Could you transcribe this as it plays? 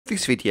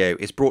This video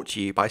is brought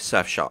to you by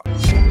Surfshark.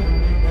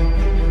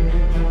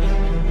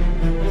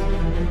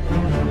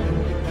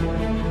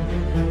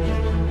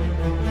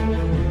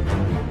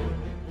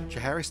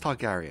 Jaehaerys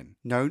Targaryen,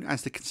 known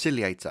as the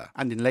Conciliator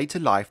and in later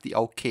life the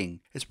Old King,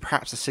 is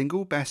perhaps the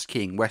single best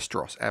king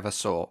Westeros ever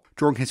saw.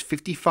 During his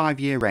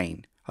 55-year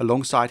reign,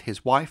 alongside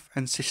his wife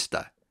and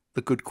sister,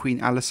 the good Queen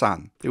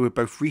Alysanne, they would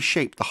both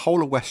reshape the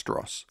whole of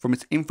Westeros, from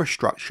its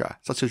infrastructure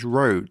such as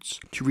roads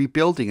to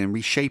rebuilding and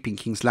reshaping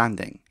King's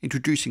Landing,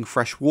 introducing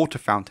fresh water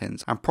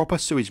fountains and proper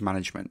sewage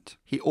management.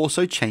 He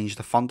also changed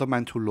the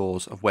fundamental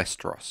laws of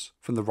Westeros,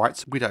 from the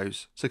rights of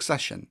widows,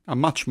 succession, and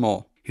much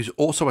more. He was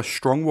also a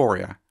strong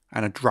warrior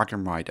and a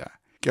dragon rider,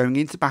 going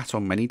into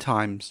battle many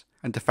times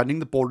and defending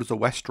the borders of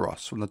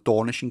Westeros from the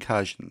Dornish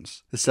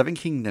incursions. The Seven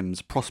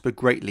Kingdoms prospered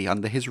greatly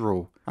under his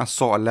rule and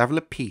saw a level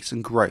of peace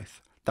and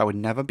growth that would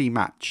never be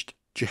matched.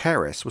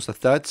 Jaehaerys was the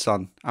third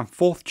son and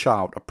fourth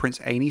child of Prince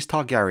Aenys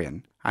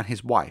Targaryen and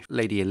his wife,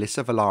 Lady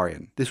Alyssa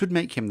Velaryon. This would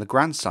make him the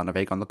grandson of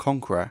Aegon the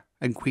Conqueror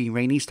and Queen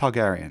Rhaenys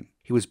Targaryen.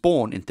 He was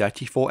born in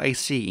 34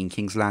 AC in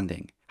King's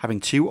Landing,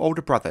 having two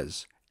older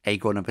brothers,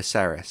 Aegon and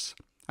Viserys,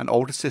 an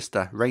older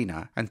sister,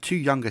 Rhaena, and two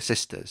younger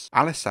sisters,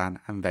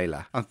 Alysanne and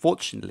Vaela.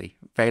 Unfortunately,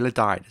 Vaela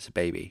died as a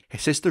baby.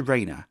 His sister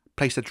Rhaena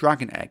placed a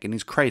dragon egg in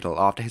his cradle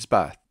after his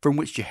birth, from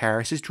which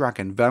Jaehaerys'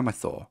 dragon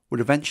Vermithor would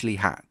eventually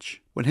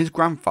hatch. When his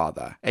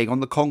grandfather,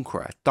 Aegon the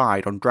Conqueror,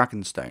 died on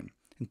Dragonstone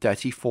in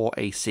 34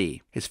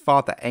 AC, his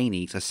father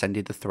Aenys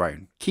ascended the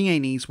throne. King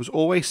Aenys was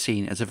always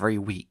seen as a very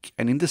weak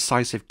and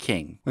indecisive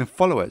king. When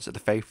followers of the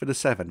Faith of the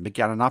Seven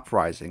began an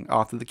uprising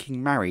after the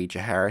king married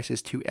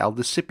Jaehaerys' two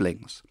eldest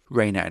siblings,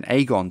 Rhaena and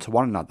Aegon, to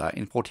one another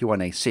in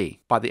 41 AC.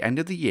 By the end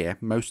of the year,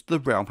 most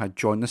of the realm had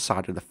joined the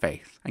side of the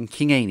faith, and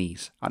King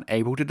Aenys,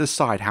 unable to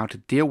decide how to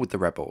deal with the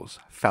rebels,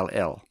 fell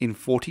ill. In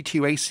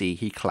 42 AC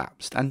he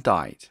collapsed and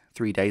died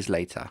 3 days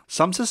later.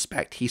 Some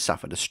suspect he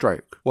suffered a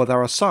stroke, while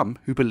there are some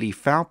who believe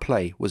foul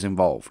play was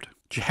involved.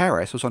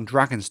 Jaehaerys was on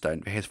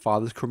Dragonstone for his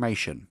father's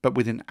cremation, but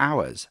within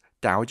hours,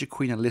 Dowager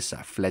Queen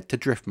Alyssa fled to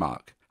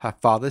Driftmark, her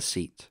father's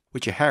seat,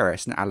 with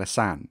Jaehaerys and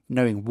Alysanne,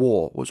 knowing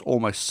war was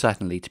almost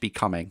certainly to be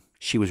coming.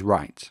 She was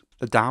right.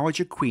 The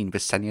Dowager Queen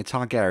Visenya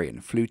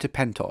Targaryen flew to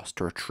Pentos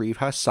to retrieve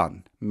her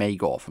son,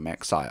 Maegor, from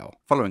exile,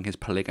 following his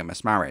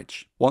polygamous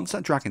marriage. Once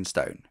at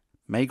Dragonstone,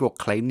 Maegor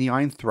claimed the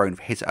Iron Throne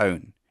for his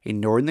own,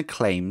 ignoring the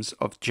claims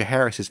of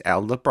Jaehaerys'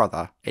 elder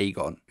brother,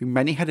 Aegon, who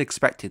many had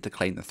expected to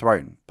claim the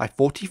throne. By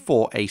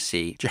 44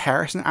 AC,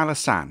 Jaehaerys and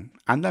Alysanne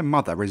and their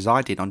mother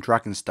resided on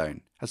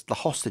Dragonstone as the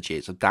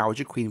hostages of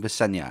Dowager Queen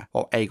Visenya,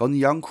 while Aegon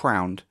the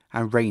Uncrowned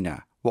and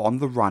Rhaena were on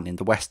the run in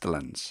the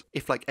Westerlands.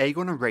 If, like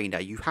Aegon and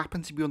Rhaena, you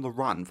happen to be on the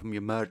run from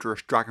your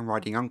murderous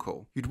dragon-riding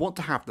uncle, you'd want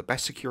to have the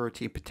best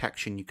security and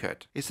protection you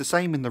could. It's the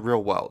same in the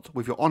real world.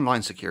 With your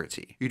online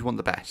security, you'd want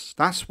the best.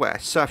 That's where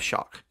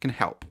Surfshark can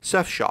help.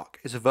 Surfshark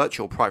is a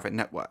virtual private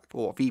network,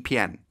 or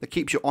VPN, that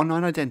keeps your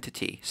online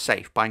identity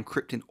safe by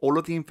encrypting all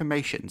of the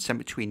information sent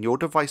between your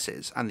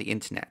devices and the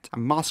internet,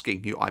 and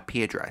masking your IP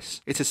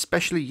address. It's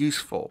especially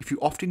useful if you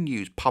often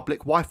use public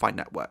Wi-Fi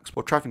networks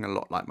while traveling a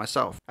lot like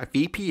myself. A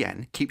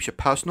VPN keeps your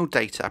personal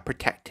data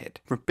protected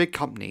from big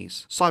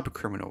companies,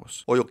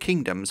 cybercriminals, or your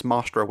kingdom's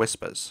master of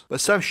whispers.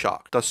 But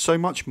Surfshark does so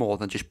much more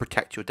than just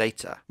protect your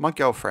data. My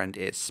girlfriend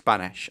is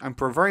Spanish and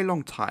for a very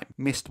long time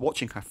missed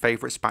watching her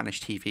favourite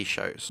Spanish TV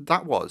shows.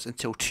 That was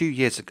until 2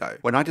 years ago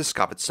when I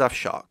discovered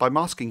Surfshark. By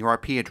masking your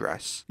IP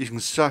address using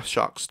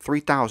Surfshark's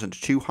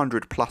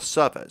 3,200 plus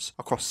servers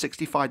across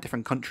 65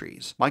 different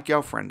countries, my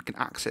girlfriend can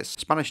access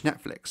Spanish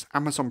Netflix,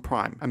 Amazon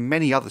Prime, and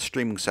many other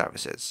streaming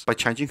services by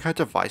changing her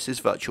device's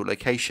virtual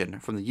location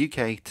from the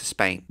UK to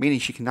Spain, meaning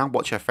she can now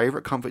watch her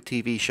favourite comfort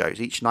TV shows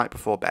each night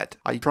before bed.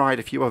 I tried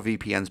a few other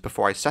VPNs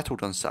before I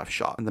settled on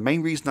Surfshark, and the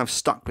main reason I've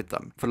stuck with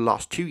them for the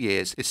last 2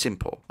 years is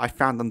simple. I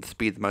found them to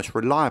be the most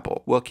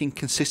reliable, working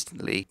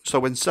consistently, so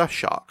when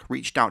Surfshark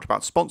reached out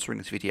about sponsoring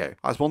this video,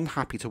 I was more than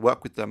happy to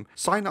work with them.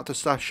 Sign up to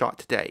Surfshark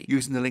today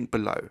using the link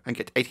below and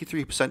get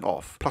 83%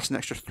 off, plus an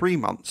extra 3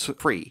 months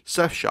free.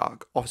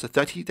 Surfshark offers a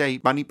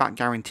 30-day money-back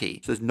guarantee,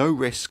 so there's no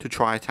risk to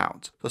try it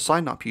out. So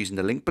sign up using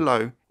the link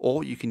below,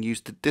 or you can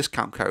use the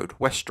discount code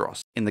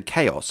Westeros. In the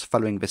chaos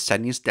following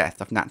Visenya's death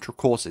of natural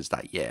causes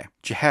that year,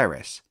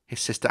 Jaehaerys,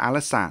 his sister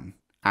Alysanne,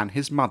 and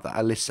his mother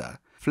Alyssa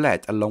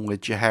fled along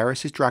with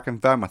Jaehaerys' dragon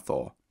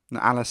Vermithor and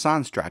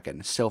Alysanne's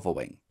dragon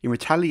Silverwing. In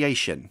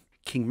retaliation,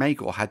 King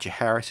Maegor had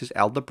Jaehaerys'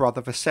 elder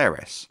brother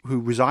Viserys, who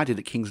resided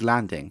at King's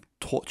Landing,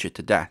 tortured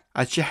to death.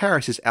 As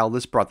Jaehaerys'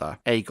 eldest brother,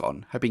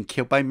 Aegon, had been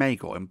killed by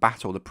Maegor in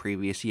battle the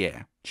previous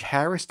year,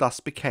 Jaehaerys thus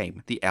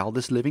became the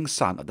eldest living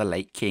son of the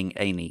late King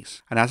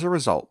Aenys, and as a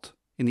result,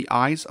 in the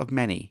eyes of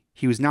many,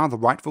 he was now the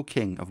rightful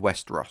king of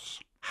Westeros.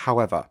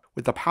 However,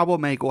 with the power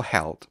Maegor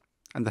held,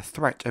 and the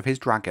threat of his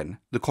dragon,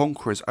 the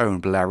Conqueror's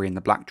own Balerion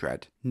the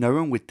Blackdread, no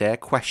one would dare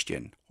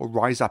question or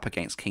rise up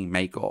against King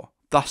Maegor.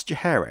 Thus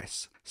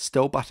Jaehaerys,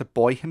 still but a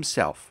boy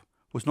himself,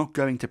 was not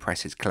going to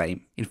press his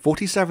claim. In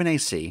 47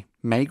 AC,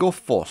 Maegor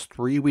forced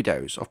 3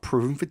 widows of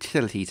proven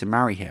fertility to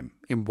marry him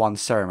in one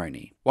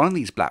ceremony. One of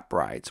these black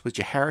brides was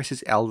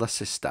Jaehaerys' elder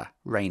sister,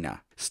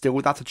 Rhaena. Still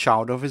without a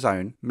child of his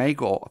own,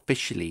 Maegor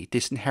officially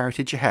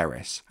disinherited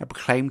Jaehaerys and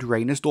proclaimed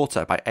Rhaena's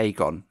daughter by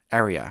Aegon,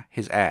 Arya,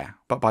 his heir.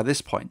 But by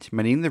this point,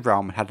 many in the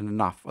realm had had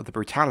enough of the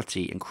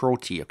brutality and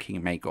cruelty of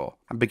King Maegor,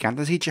 and began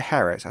to see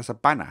Jaehaerys as a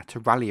banner to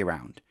rally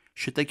around,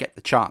 should they get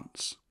the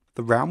chance.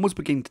 The realm was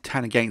beginning to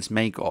turn against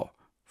Maegor,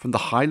 from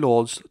the High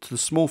Lords to the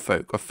small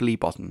folk of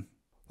Fleabottom.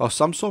 While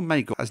some saw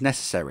Maegor as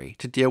necessary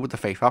to deal with the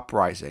Faith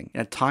Uprising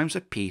in times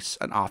of peace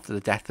and after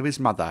the death of his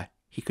mother,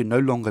 he could no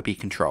longer be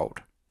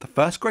controlled. The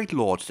first great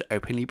lord to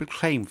openly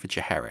proclaim for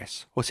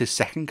Jaehaerys was his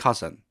second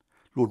cousin,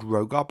 Lord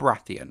Rogar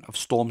Baratheon of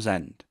Storm's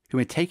End, who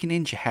had taken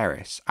in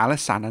Jaehaerys,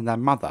 Alysanne and their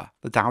mother,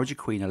 the Dowager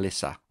Queen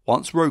Alyssa.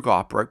 Once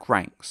Rogar broke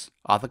ranks,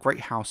 other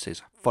great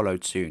houses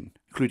followed soon,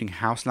 including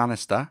House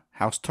Lannister,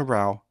 House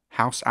Tyrell,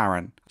 House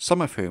Arryn, some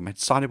of whom had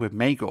sided with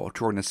Maegor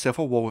during the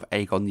civil war with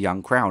Aegon the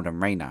Uncrowned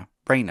and Rhaena.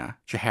 Rhaena,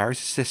 Jaehaerys'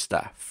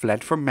 sister,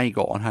 fled from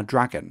Maegor on her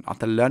dragon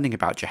after learning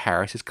about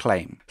Jaehaerys'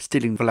 claim,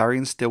 stealing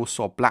Valyrian steel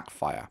sword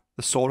Blackfire,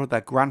 the sword of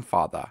their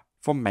grandfather,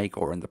 from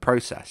Maegor in the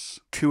process.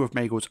 Two of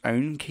Maegor's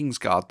own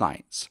Kingsguard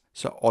knights,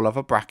 Sir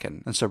Oliver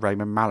Bracken and Sir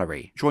Raymond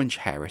Mallory, joined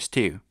Jaehaerys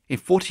too. In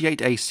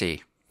 48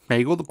 AC,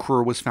 Maegor the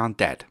Cruel was found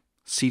dead,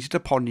 seated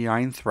upon the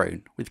Iron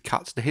Throne with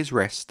cuts to his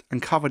wrist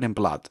and covered in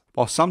blood,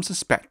 while some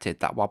suspected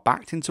that while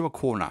backed into a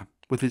corner,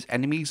 with his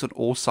enemies on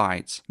all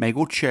sides,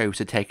 Maegor chose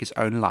to take his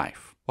own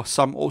life, while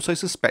some also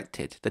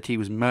suspected that he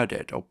was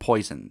murdered or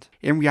poisoned.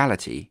 In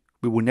reality,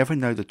 we will never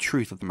know the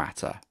truth of the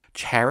matter.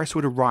 Jaehaerys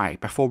would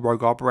arrive before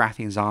Rogar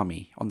Baratheon's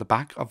army on the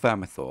back of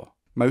Vermithor.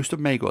 Most of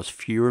Maegor's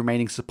few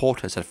remaining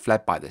supporters had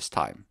fled by this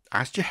time.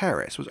 As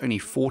Jaehaerys was only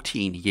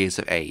 14 years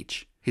of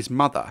age, his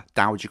mother,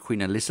 Dowager Queen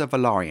Alyssa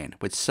Velaryon,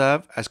 would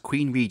serve as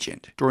Queen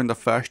Regent during the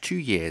first 2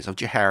 years of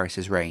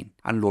Jaehaerys' reign,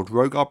 and Lord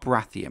Rogar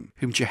Baratheon,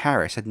 whom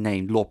Jaehaerys had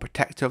named Lord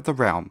Protector of the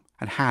Realm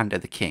and Hand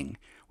of the King,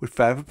 would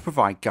further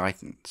provide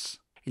guidance.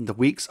 In the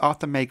weeks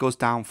after Maegor's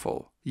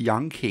downfall, the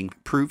young king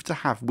proved to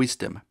have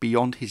wisdom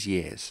beyond his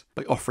years,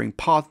 by offering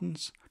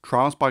pardons,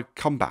 trials by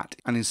combat,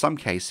 and in some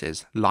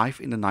cases, life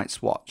in the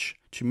Night's Watch.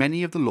 To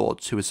many of the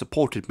lords who had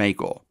supported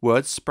Maegor,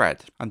 word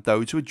spread, and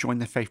those who had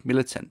joined the Faith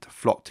militant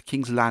flocked to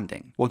King's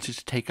Landing, wanted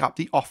to take up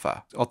the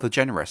offer of the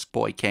generous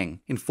boy king.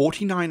 In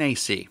 49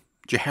 AC,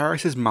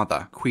 Jaehaerys'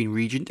 mother, Queen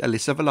Regent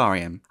Alyssa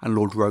Velaryon, and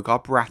Lord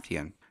Rogar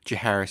Baratheon,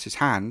 Jaehaerys'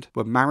 hand,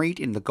 were married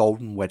in the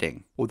Golden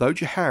Wedding. Although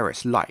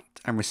Jaehaerys liked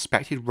and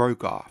respected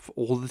Rogar for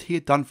all that he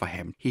had done for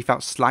him, he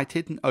felt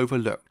slighted and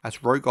overlooked as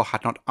Rogar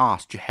had not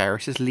asked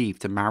Jaehaerys' leave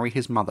to marry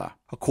his mother.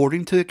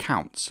 According to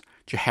accounts,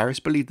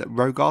 Jaehaerys believed that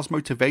Rogar's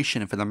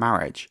motivation for the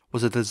marriage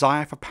was a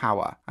desire for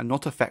power and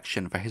not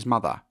affection for his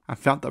mother, and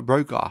felt that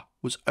Rogar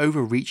was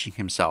overreaching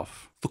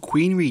himself. The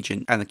Queen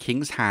Regent and the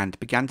King's Hand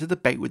began to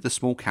debate with the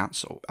small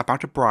council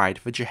about a bride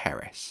for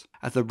Jaehaerys,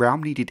 as the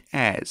realm needed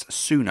heirs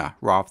sooner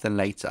rather than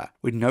later,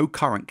 with no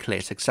current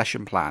clear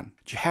succession plan.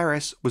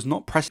 Jaehaerys was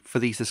not present for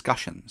these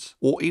discussions,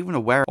 or even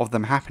aware of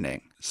them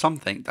happening,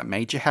 something that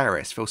made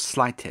Jaehaerys feel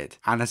slighted,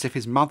 and as if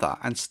his mother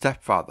and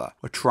stepfather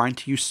were trying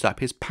to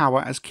usurp his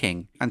power as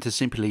king and to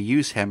simply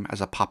use him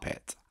as a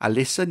puppet.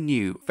 Alyssa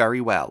knew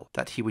very well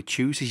that he would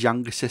choose his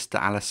younger sister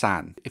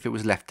Alysanne if it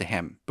was left to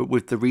him, but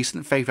with the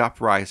recent Faith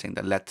Uprising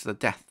that led to the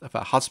death of her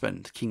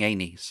husband, King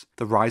Aenys,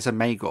 the rise of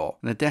Maegor,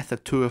 and the death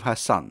of 2 of her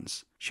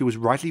sons, she was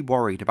rightly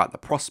worried about the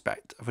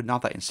prospect of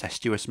another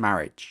incestuous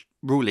marriage,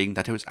 ruling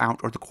that it was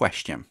out of the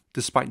question.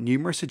 Despite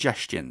numerous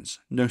suggestions,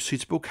 no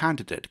suitable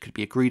candidate could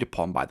be agreed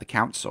upon by the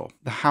council.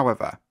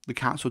 However, the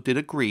council did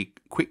agree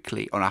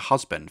quickly on a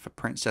husband for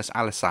Princess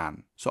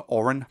Alysanne, Sir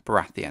Oren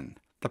Baratheon,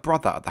 the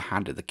brother of the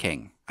Hand of the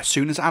King. As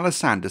soon as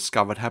Alysanne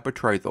discovered her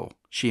betrothal,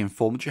 she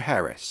informed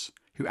Jaehaerys,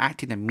 who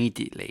acted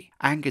immediately,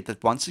 angered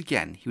that once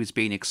again he was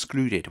being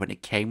excluded when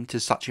it came to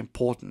such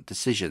important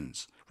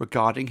decisions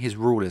regarding his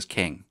rule as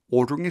king,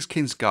 ordering his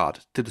Kingsguard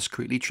to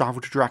discreetly travel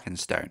to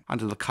Dragonstone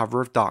under the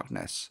cover of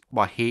darkness,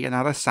 while he and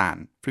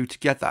Alysanne flew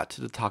together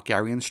to the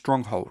Targaryen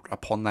stronghold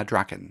upon their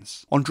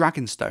dragons. On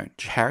Dragonstone,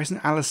 Jaehaerys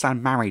and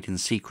Alysanne married in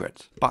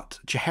secret, but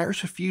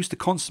Jaehaerys refused to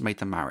consummate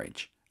the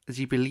marriage, as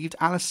he believed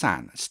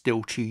Alysanne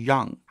still too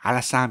young,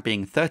 Alysanne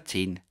being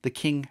 13, the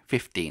king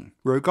 15.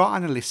 Rogar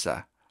and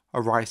Alyssa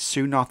arrived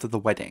soon after the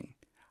wedding,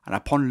 and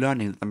upon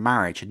learning that the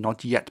marriage had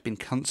not yet been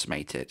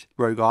consummated,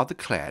 Rogar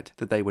declared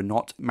that they were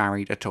not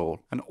married at all,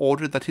 and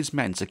ordered that his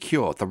men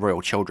secure the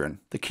royal children.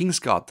 The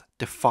Kingsguard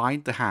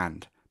defied the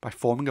Hand by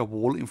forming a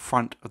wall in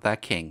front of their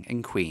king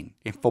and queen,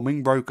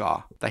 informing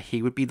Rogar that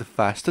he would be the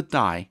first to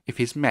die if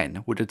his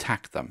men would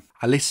attack them.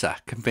 Alyssa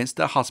convinced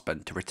her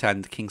husband to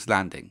return to King's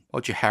Landing,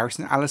 while Jaehaerys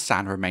and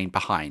Alysanne remained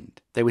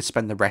behind. They would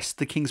spend the rest of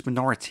the king's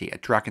minority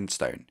at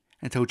Dragonstone,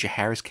 until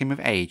Jaehaerys came of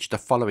age the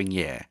following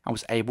year and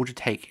was able to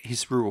take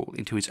his rule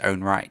into his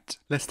own right.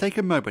 Let's take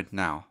a moment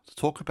now to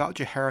talk about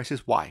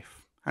Jaehaerys'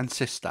 wife and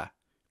sister,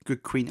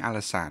 good Queen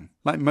Alysanne.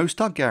 Like most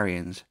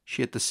Targaryens,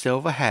 she had the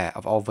silver hair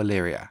of old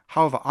Valyria.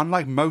 However,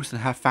 unlike most in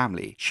her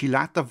family, she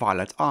lacked the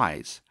violet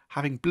eyes,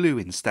 having blue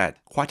instead.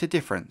 Quite a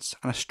difference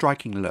and a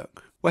striking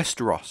look.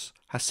 Westeros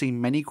has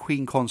seen many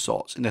queen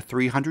consorts in the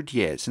 300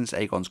 years since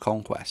Aegon's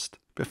conquest,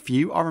 but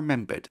few are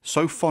remembered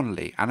so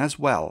fondly and as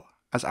well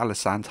as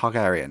Alysanne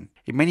Targaryen.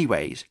 In many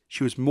ways,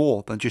 she was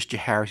more than just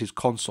Jaehaerys'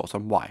 consort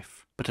and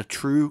wife, but a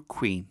true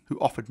queen who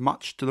offered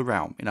much to the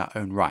realm in her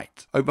own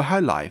right. Over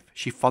her life,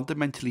 she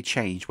fundamentally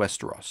changed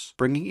Westeros,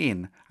 bringing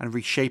in and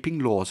reshaping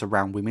laws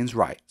around women's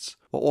rights,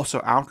 while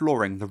also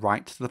outlawing the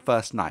right to the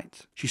First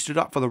Night. She stood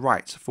up for the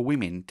rights for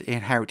women to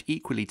inherit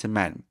equally to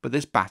men, but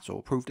this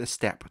battle proved a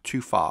step too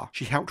far.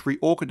 She helped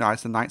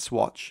reorganize the Night's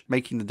Watch,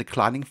 making the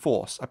declining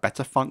force a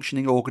better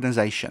functioning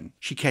organization.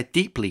 She cared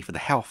deeply for the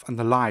health and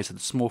the lives of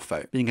the small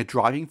folk, being a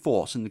driving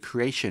force in the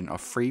creation of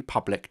free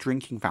public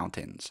drinking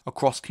fountains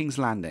across King's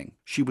Landing.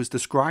 She was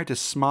described as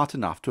smart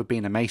enough to have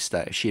been a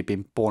maester if she had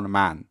been born a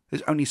man.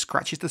 This only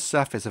scratches the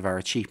surface of her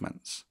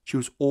achievements. She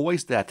was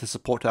always there to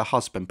support her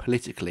husband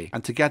politically,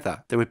 and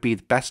together they would be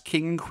the best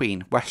king and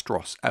queen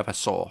Westeros ever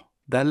saw.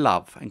 Their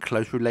love and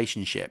close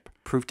relationship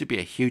proved to be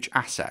a huge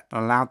asset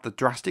and allowed the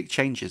drastic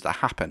changes that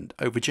happened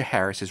over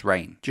Jaehaerys'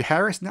 reign.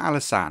 Jaehaerys and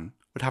Alysanne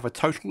would have a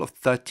total of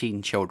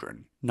 13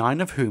 children,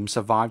 9 of whom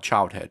survived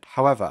childhood.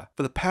 However,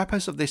 for the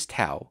purpose of this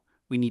tale,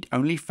 we need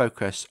only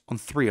focus on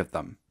 3 of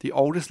them: the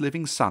oldest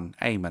living son,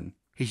 Aemon,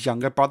 his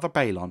younger brother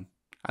Balon,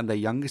 and their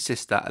younger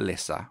sister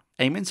Alyssa.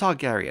 Aemon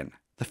Targaryen,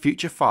 the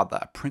future father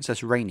of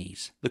Princess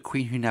Rhaenys, the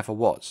queen who never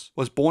was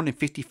born in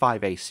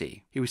 55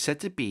 AC. He was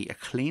said to be a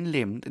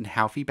clean-limbed and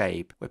healthy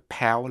babe with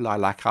pale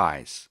lilac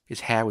eyes.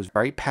 His hair was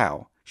very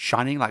pale,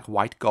 shining like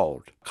white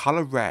gold, a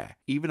colour rare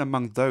even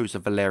among those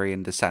of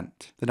Valyrian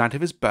descent. The night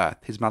of his birth,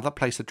 his mother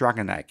placed a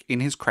dragon egg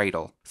in his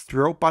cradle.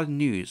 Thrilled by the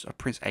news of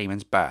Prince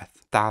Aemon's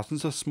birth,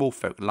 thousands of small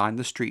folk lined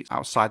the streets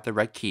outside the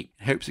Red Keep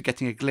in hopes of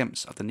getting a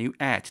glimpse of the new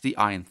heir to the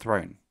Iron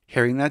Throne.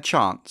 Hearing their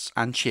chants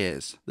and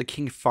cheers, the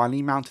king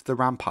finally mounted the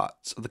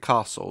ramparts of the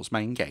castle's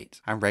main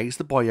gate and raised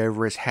the boy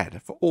over his head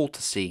for all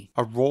to see.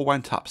 A roar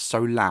went up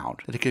so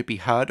loud that it could be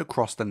heard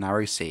across the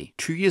narrow sea.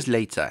 2 years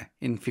later,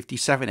 in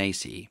 57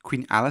 AC,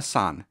 Queen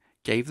Alysanne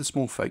gave the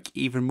small folk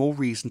even more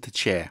reason to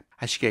cheer,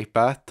 as she gave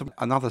birth to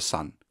another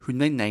son, whom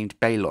they named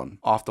Balon,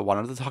 after one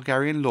of the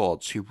Targaryen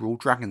lords who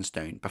ruled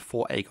Dragonstone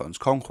before Aegon's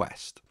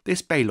conquest.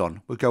 This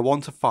Balon would go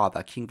on to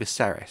father King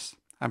Viserys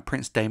and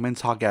Prince Daemon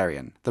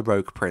Targaryen, the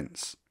Rogue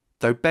Prince.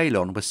 Though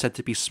Balon was said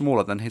to be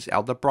smaller than his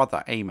elder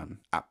brother Aemon,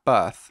 at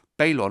birth,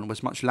 Balon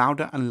was much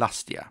louder and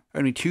lustier.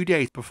 Only 2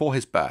 days before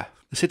his birth,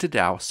 the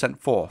Citadel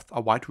sent forth a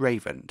white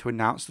raven to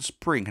announce the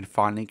spring had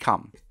finally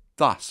come.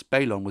 Thus,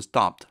 Balon was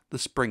dubbed the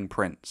Spring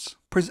Prince.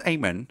 Prince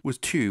Aemon was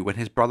 2 when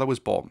his brother was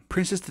born.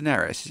 Princess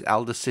Daenerys, his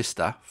eldest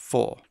sister,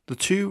 4. The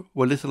two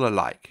were little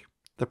alike.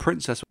 The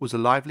princess was a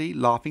lively,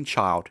 laughing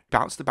child who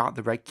bounced about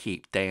the Red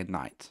Keep day and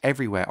night,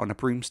 everywhere on a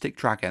broomstick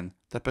dragon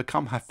that had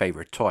become her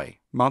favourite toy.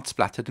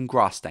 Mud-splattered and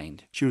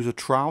grass-stained, she was a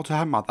trial to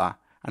her mother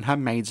and her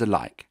maids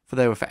alike, for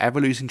they were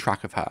forever losing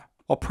track of her.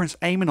 While Prince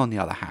Aemon, on the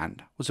other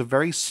hand, was a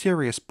very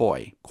serious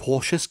boy,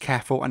 cautious,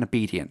 careful and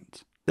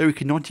obedient. Though he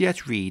could not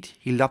yet read,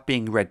 he loved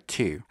being read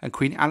too, and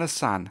Queen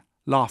Alysanne,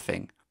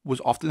 laughing,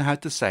 was often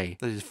heard to say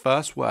that his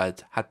first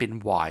words had been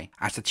why.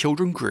 As the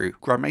children grew,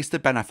 Grand Maester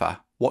Bennifer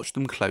watched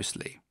them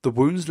closely. The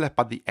wounds left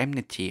by the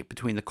enmity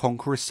between the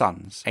conqueror's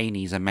sons,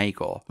 Aenys and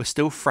Maegor, were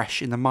still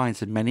fresh in the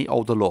minds of many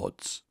older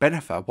lords.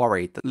 Bennifer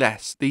worried that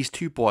lest these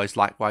 2 boys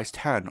likewise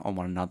turn on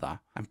one another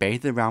and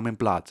bathe the realm in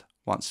blood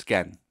once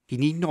again. He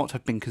need not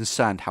have been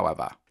concerned,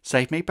 however,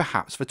 save maybe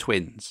perhaps for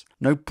twins.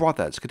 No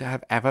brothers could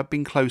have ever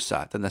been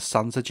closer than the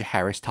sons of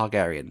Jaehaerys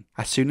Targaryen.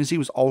 As soon as he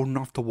was old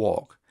enough to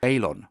walk,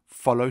 Balon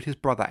followed his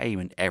brother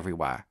Aemon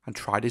everywhere and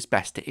tried his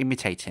best to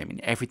imitate him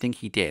in everything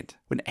he did.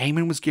 When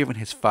Aemon was given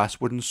his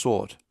first wooden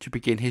sword to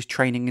begin his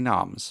training in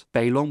arms,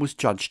 Balon was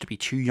judged to be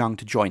too young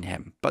to join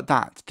him, but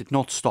that did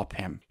not stop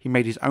him. He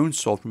made his own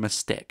sword from a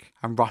stick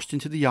and rushed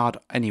into the yard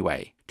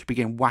anyway to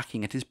begin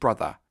whacking at his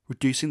brother,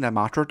 reducing their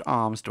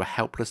master-at-arms to a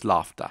helpless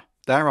laughter.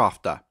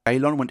 Thereafter,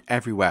 Balon went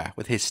everywhere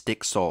with his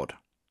stick sword,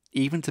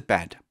 even to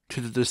bed,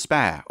 to the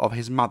despair of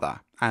his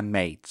mother and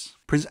maids.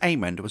 Prince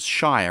Aemon was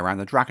shy around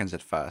the dragons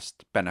at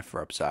first,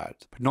 Bennifer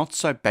observed, but not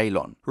so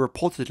Balon, who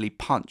reportedly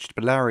punched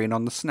Balerion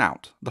on the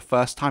snout the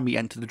first time he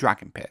entered the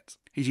dragon pit.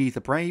 He's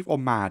either brave or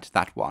mad,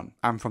 that one,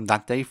 and from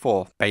that day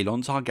forth,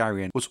 Balon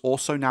Targaryen was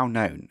also now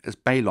known as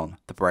Balon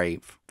the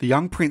Brave. The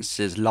young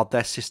princes loved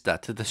their sister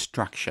to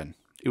distraction.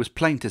 It was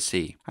plain to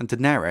see, and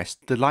Daenerys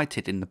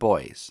delighted in the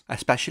boys,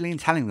 especially in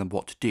telling them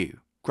what to do.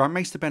 Grand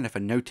Maester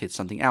Bennifer noted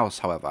something else,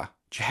 however.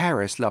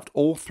 Jaehaerys loved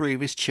all 3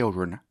 of his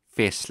children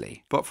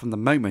fiercely, but from the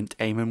moment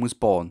Aemon was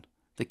born,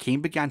 the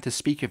king began to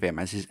speak of him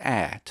as his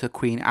heir to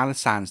Queen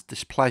Alysanne's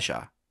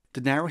displeasure.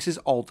 Daenerys is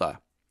older,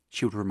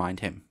 she would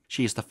remind him.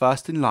 She is the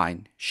first in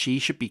line, she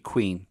should be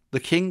queen. The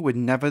king would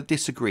never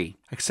disagree,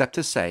 except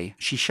to say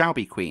she shall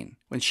be queen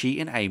when she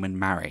and Aemon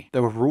marry. They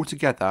will rule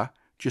together,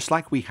 just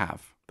like we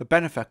have. But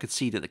Bennifer could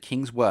see that the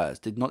king's words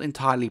did not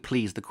entirely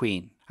please the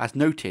queen, as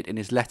noted in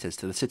his letters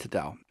to the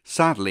Citadel.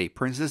 Sadly,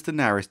 Princess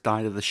Daenerys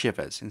died of the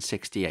shivers in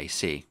 60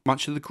 AC,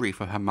 much to the grief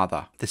of her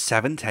mother. The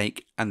 7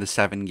 take and the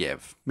 7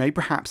 give. May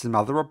perhaps the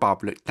mother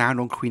above looked down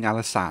on Queen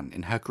Alysanne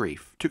in her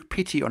grief, took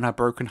pity on her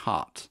broken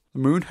heart. The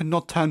moon had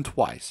not turned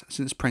twice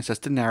since Princess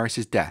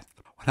Daenerys' death,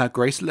 when her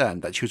grace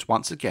learned that she was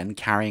once again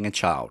carrying a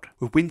child.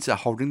 With winter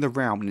holding the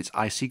realm in its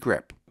icy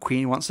grip, the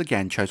queen once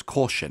again chose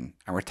caution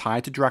and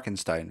retired to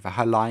Dragonstone for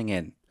her lying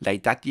in.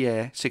 Late that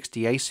year,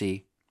 60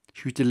 AC,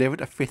 she was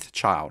delivered a fifth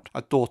child,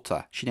 a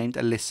daughter she named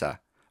Alyssa,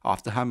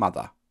 after her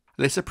mother.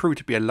 Alyssa proved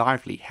to be a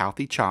lively,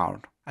 healthy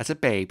child. As a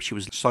babe, she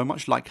was so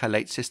much like her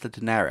late sister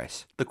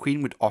Daenerys, the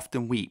queen would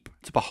often weep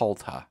to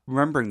behold her,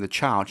 remembering the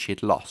child she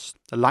had lost.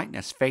 The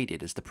likeness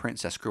faded as the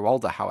princess grew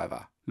older,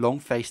 however.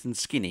 Long-faced and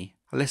skinny,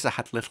 Alyssa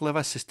had little of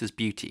her sister's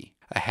beauty.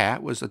 Her hair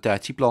was a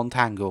dirty blonde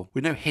tangle,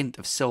 with no hint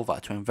of silver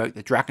to invoke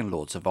the dragon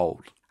lords of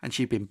old, and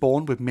she had been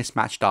born with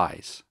mismatched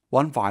eyes,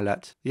 one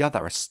violet, the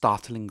other a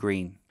startling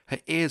green. Her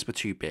ears were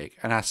too big,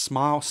 and her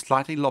smile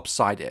slightly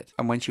lopsided,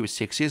 and when she was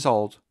 6 years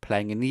old,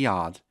 playing in the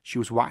yard, she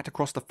was whacked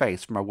across the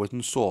face from a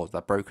wooden sword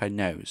that broke her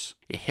nose.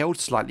 It healed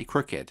slightly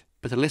crooked,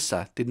 but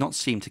Alyssa did not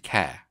seem to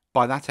care.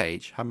 By that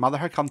age, her mother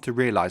had come to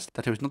realise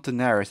that it was not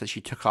Daenerys that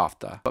she took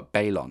after, but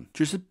Balon.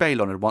 Just as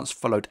Balon had once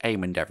followed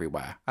Aemond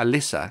everywhere,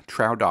 Alyssa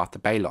trailed after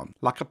Balon.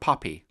 Like a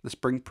puppy, the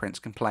Spring Prince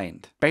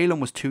complained.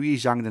 Balon was 2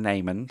 years younger than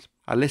Aemond,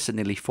 Alyssa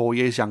nearly 4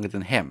 years younger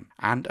than him,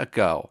 and a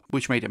girl,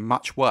 which made it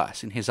much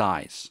worse in his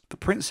eyes. The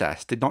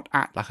princess did not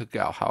act like a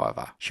girl,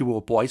 however. She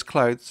wore boys'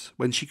 clothes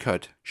when she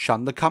could,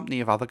 shunned the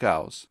company of other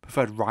girls,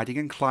 preferred riding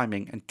and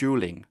climbing and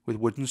duelling with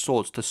wooden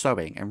swords to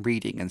sewing and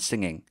reading and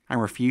singing,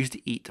 and refused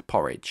to eat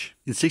porridge.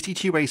 In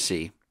 62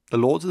 AC, the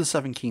lords of the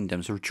Seven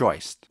Kingdoms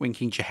rejoiced when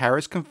King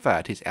Jaehaerys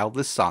conferred his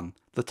eldest son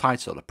the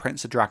title of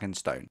Prince of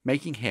Dragonstone,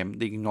 making him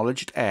the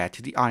acknowledged heir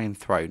to the Iron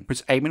Throne.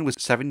 Prince Aemon was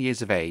 7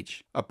 years of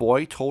age, a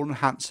boy tall and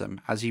handsome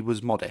as he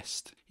was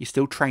modest. He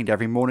still trained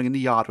every morning in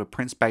the yard with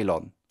Prince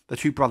Balon. The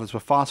two brothers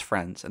were fast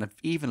friends and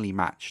evenly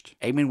matched.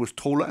 Aemon was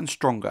taller and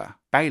stronger,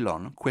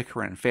 Balon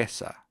quicker and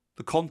fiercer.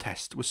 The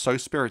contest was so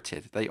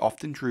spirited they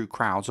often drew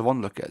crowds of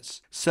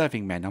onlookers,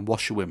 serving men and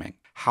washerwomen,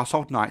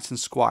 household knights and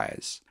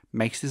squires,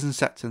 maesters and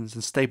septons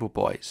and stable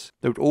boys.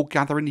 They would all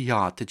gather in the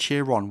yard to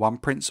cheer on one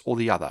prince or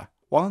the other.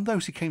 One of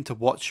those who came to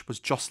watch was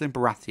Jocelyn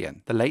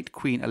Baratheon, the late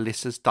Queen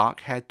Alyssa's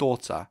dark-haired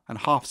daughter and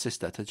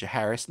half-sister to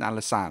Jaehaerys and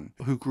Alysanne,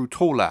 who grew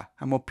taller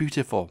and more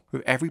beautiful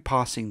with every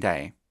passing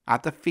day.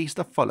 At the feast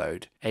that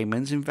followed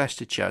Aemon's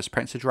investiture as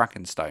Prince of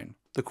Dragonstone,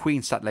 the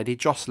Queen sat Lady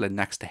Jocelyn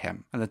next to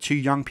him, and the two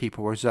young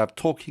people were observed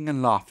talking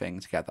and laughing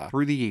together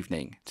through the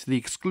evening, to the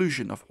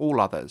exclusion of all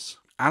others.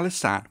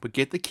 Alysanne would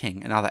give the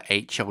king another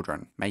 8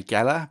 children: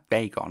 Maegor,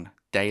 Bagon,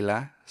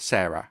 Daela,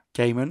 Sarah,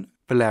 Gaemon,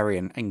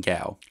 Valerian and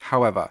Gale.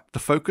 However, the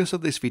focus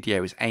of this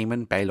video is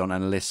Aemon, Balon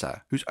and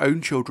Alyssa, whose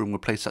own children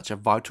would play such a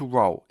vital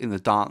role in the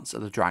Dance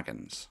of the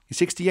Dragons. In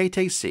 68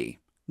 AC,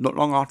 not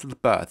long after the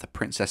birth of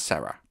Princess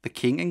Sarah, the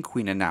king and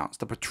queen announced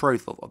the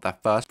betrothal of their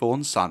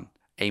firstborn son,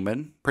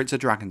 Aemon, Prince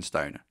of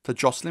Dragonstone, to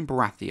Jocelyn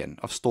Baratheon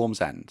of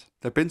Storm's End.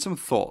 There have been some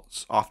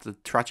thoughts, after the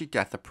tragic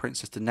death of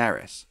Princess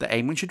Daenerys, that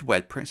Aemon should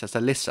wed Princess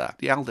Alyssa,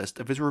 the eldest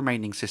of his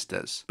remaining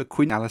sisters, but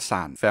Queen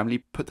Alysanne firmly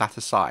put that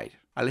aside.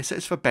 Alyssa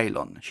is for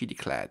Balon, she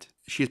declared.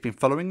 She has been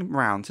following him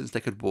around since they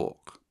could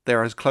walk. They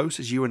are as close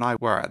as you and I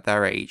were at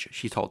their age,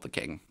 she told the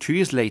king. 2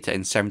 years later,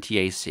 in 70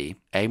 AC,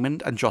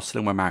 Aemond and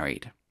Jocelyn were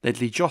married.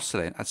 Lady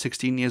Jocelyn, at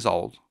 16 years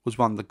old, was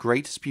one of the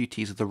greatest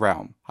beauties of the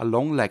realm, a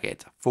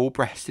long-legged,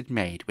 full-breasted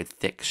maid with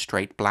thick,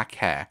 straight black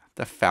hair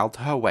that fell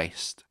to her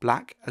waist,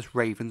 black as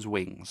raven's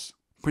wings.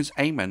 Prince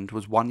Aemond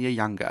was 1 year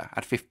younger,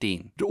 at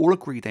 15, but all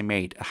agreed they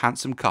made a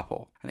handsome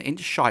couple, an inch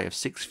shy of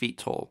 6 feet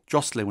tall.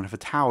 Jocelyn would have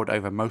towered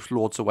over most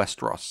lords of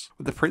Westeros,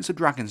 but the Prince of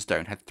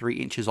Dragonstone had 3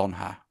 inches on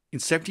her. In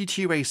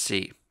 72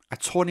 AC, a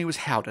tourney was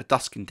held at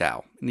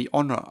Duskendale in the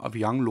honour of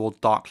young Lord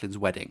Darklin's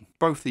wedding.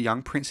 Both the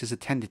young princes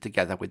attended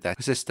together with their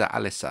sister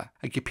Alyssa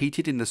and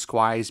competed in the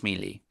Squires'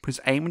 melee. Prince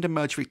Aemond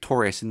emerged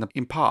victorious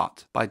in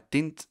part by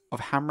dint of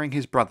hammering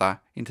his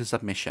brother into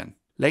submission.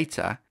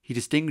 Later, he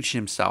distinguished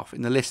himself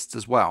in the lists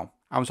as well,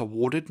 and was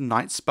awarded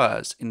Knight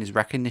Spurs in his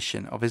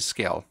recognition of his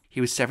skill. He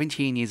was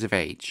 17 years of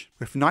age.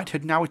 With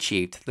knighthood now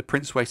achieved, the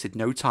prince wasted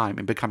no time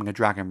in becoming a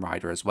dragon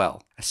rider as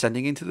well,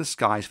 ascending into the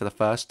skies for the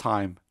first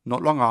time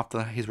not long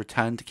after his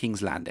return to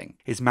King's Landing.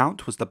 His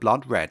mount was the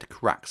blood-red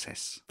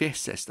Caraxes,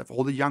 fiercest of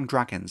all the young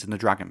dragons in the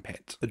dragon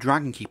pit. The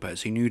dragon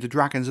keepers, who knew the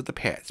dragons of the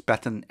pit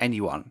better than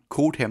anyone,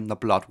 called him the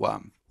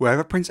Bloodworm.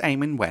 Wherever Prince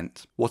Aemon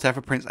went,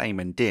 whatever Prince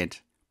Aemon did,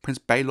 Prince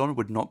Balon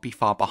would not be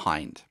far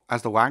behind,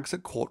 as the wags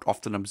at court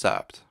often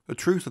observed. The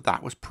truth of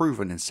that was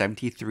proven in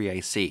 73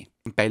 AC.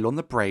 Balon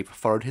the Brave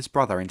followed his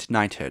brother into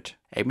knighthood.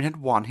 Aemon had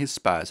won his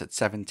spurs at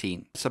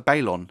 17, so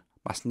Balon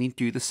must need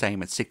do the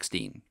same at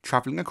 16.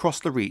 Travelling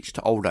across the reach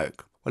to Old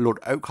Oak, where Lord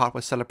Oakhart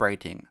was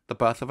celebrating the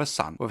birth of a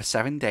son with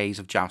 7 days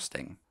of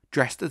jousting.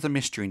 Dressed as a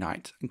mystery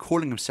knight and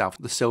calling himself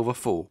the Silver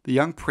Fool, the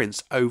young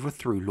prince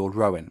overthrew Lord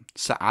Rowan,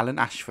 Sir Alan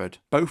Ashford,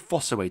 both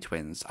Fossaway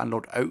twins, and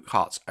Lord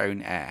Oakhart's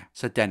own heir,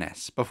 Sir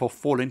Dennis, before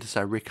falling to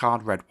Sir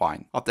Rickard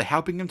Redwine. After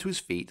helping him to his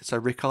feet, Sir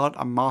Rickard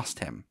unmasked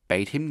him,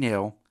 bade him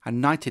kneel, and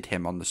knighted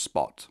him on the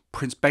spot.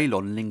 Prince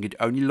Balon lingered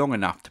only long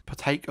enough to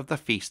partake of the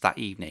feast that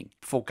evening,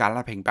 before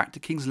galloping back to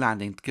King's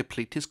Landing to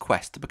complete his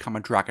quest to become a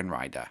dragon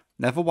rider.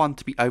 Never one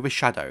to be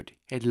overshadowed,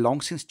 he had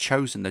long since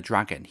chosen the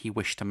dragon he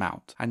wished to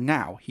mount, and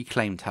now he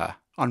claimed her.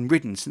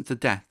 unridden since the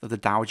death of the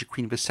Dowager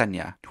Queen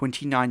Visenya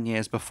 29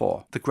 years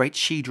before. The great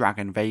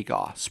she-dragon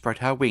Vhagar spread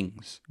her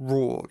wings,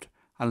 roared,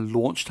 and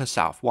launched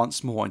herself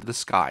once more into the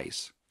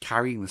skies,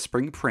 carrying the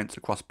Spring Prince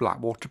across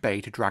Blackwater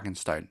Bay to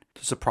Dragonstone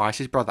to surprise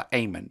his brother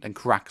Aemon and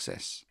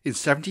Caraxes. In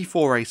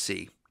 74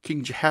 AC,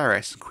 King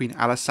Jaehaerys and Queen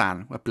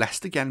Alysanne were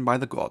blessed again by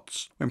the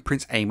gods when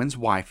Prince Aemon's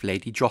wife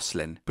Lady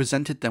Jocelyn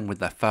presented them with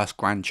their first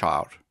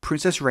grandchild.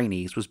 Princess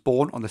Rhaenys was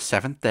born on the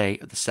 7th day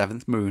of the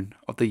 7th moon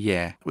of the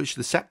year, which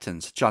the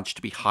Septons judged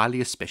to be highly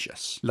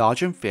auspicious.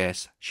 Large and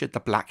fierce, she had the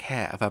black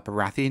hair of her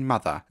Baratheon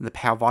mother and the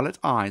pale violet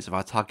eyes of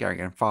her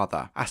Targaryen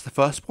father. As the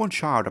firstborn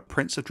child of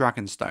Prince of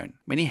Dragonstone,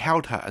 many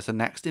held her as the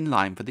next in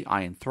line for the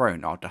Iron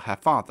Throne after her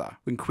father.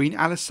 When Queen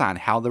Alysanne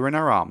held her in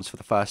her arms for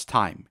the first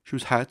time, she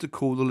was heard to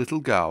call the little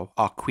girl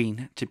our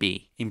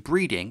queen-to-be. In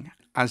breeding,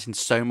 as in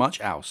so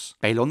much else,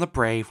 Balon the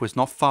Brave was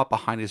not far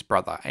behind his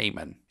brother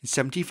Aemon. In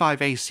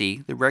 75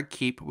 AC, the Red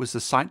Keep was the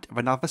site of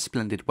another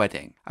splendid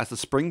wedding, as the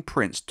Spring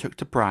Prince took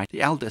to bride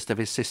the eldest of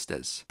his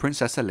sisters,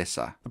 Princess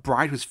Alyssa. The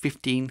bride was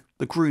 15,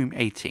 the groom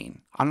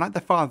 18. Unlike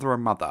their father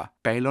and mother,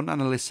 Balon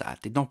and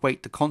Alyssa did not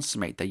wait to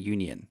consummate their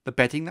union. The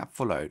bedding that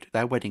followed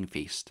their wedding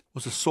feast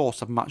was a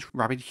source of much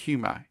rabid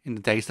humour in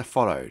the days that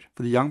followed,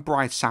 for the young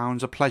bride's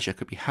sounds of pleasure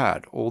could be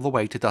heard all the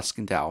way to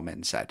Duskendale,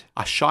 men said.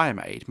 A Shire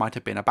maid might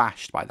have been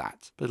abashed by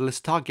that, but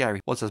Alyssa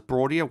Targaryen was as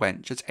broady a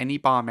wench as any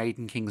barmaid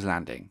in King's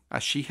Landing,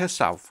 as she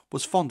herself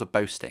was fond of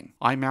boasting.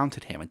 I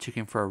mounted him and took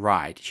him for a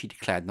ride, she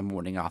declared the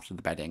morning after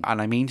the bedding,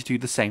 and I mean to do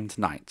the same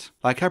tonight.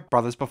 Like her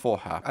brothers before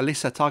her,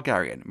 Alyssa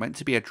Targaryen meant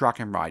to be a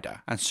dragon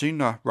rider, and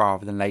sooner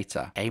rather than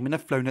later. Aemon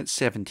had flown at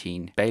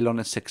 17, Balon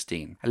at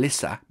 16.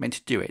 Alyssa meant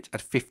to do it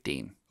at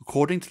 15.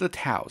 According to the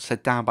tales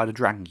set down by the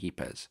Dragon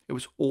Keepers, it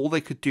was all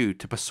they could do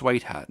to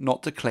persuade her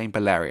not to claim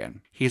Balerion.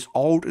 He is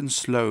old and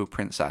slow,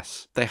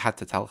 princess, they had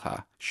to tell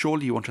her.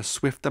 Surely you want a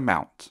swifter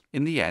mount.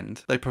 In the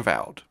end, they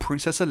prevailed.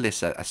 Princess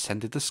Alyssa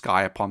ascended the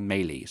sky upon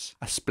Meleys,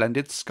 a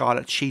splendid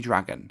scarlet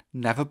she-dragon,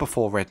 never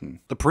before ridden.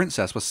 The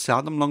princess was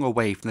seldom long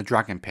away from the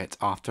dragon pit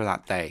after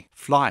that day.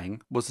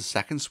 Flying was the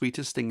second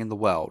sweetest thing in the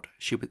world,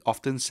 she would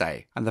often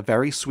say, and the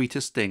very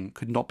sweetest thing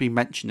could not be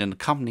mentioned in the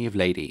company of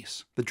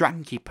ladies. The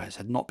Dragon Keepers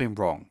had not been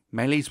wrong.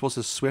 Meleys was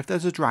as swift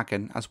as a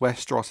dragon as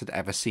Westeros had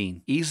ever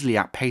seen, easily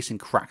outpacing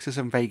Caraxes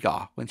and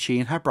Vhagar when she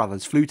and her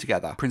brothers flew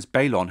together. Prince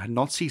Balon had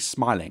not ceased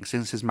smiling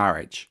since his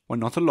marriage. When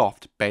not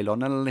aloft,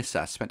 Balon and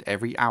Alyssa spent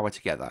every hour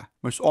together,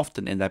 most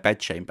often in their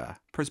bedchamber.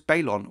 Prince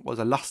Balon was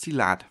a lusty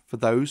lad, for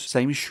those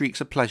same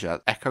shrieks of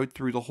pleasure echoed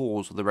through the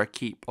halls of the Red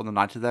Keep on the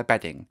night of their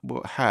bedding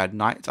were heard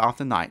night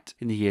after night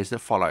in the years that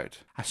followed.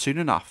 As soon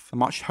enough, the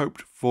much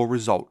hoped for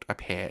result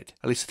appeared.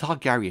 Alyssa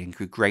Targaryen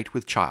grew great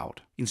with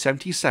child. In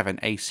 77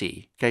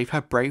 AC, gave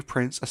her brave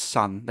prince a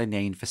son they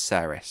named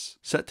Viserys.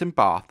 Certain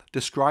Bath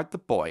described the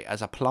boy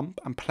as a plump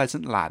and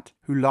pleasant lad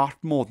who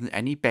laughed more than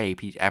any babe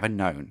he'd ever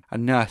known,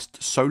 and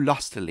nursed so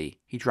lustily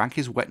he drank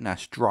his wet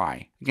nurse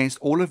dry. Against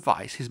all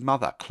advice, his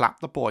mother clapped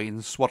the boy in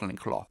the swaddling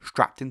cloth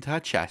strapped into her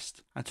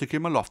chest and took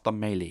him aloft on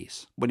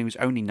Meleys when he was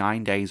only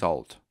 9 days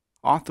old.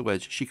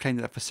 Afterwards, she claimed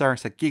that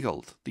Viserys had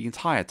giggled the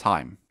entire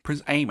time.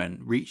 Prince Aemon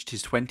reached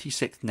his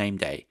 26th name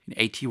day in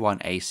 81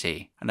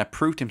 AC and had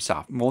proved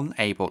himself more than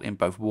able in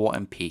both war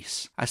and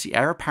peace. As the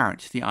heir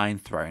apparent to the Iron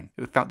Throne,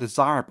 it felt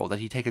desirable that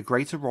he take a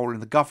greater role in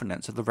the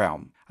governance of the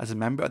realm as a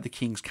member of the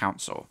King's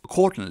Council.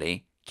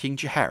 Accordingly, King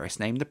Jaehaerys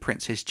named the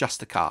prince his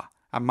Justicar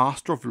and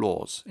Master of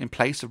Laws in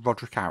place of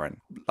Roderick Arryn.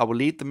 I will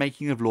leave the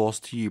making of laws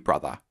to you,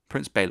 brother,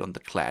 Prince Balon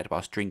declared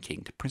whilst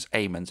drinking to Prince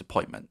Aemon's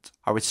appointment.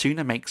 I would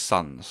sooner make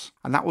sons.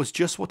 And that was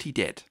just what he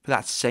did. For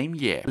that same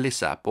year,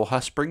 Alyssa bore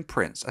her spring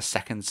prince a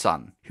second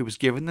son, who was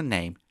given the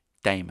name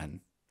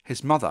Daemon.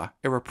 His mother,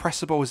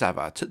 irrepressible as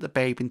ever, took the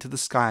babe into the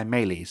sky in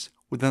Meleys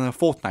within a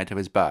fortnight of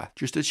his birth,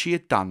 just as she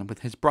had done with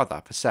his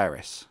brother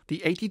Viserys. The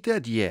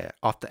 83rd year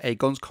after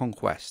Aegon's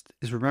conquest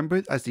is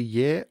remembered as the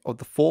year of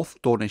the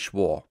Fourth Dornish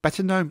War,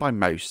 better known by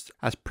most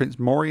as Prince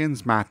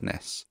Morian's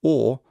Madness,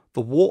 or the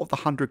War of the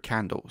 100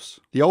 Candles.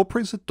 The old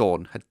Prince of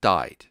Dorne had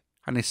died,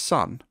 and his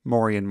son,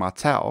 Morian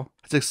Martell,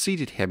 had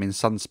succeeded him in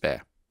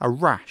Sunspear. A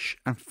rash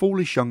and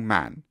foolish young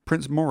man,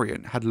 Prince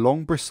Morian had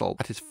long bristled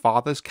at his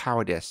father's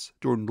cowardice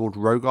during Lord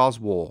Rogar's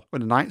war,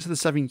 when the Knights of the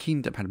Seven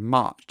Kingdoms had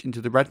marched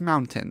into the Red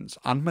Mountains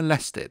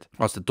unmolested,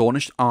 whilst the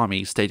Dornish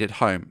army stayed at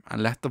home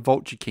and left the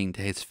Vulture King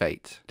to his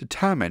fate.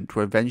 Determined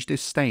to avenge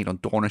this stain on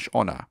Dornish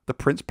honour, the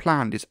prince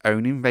planned his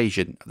own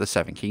invasion of the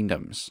Seven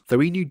Kingdoms. Though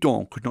he knew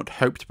Dorne could not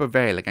hope to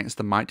prevail against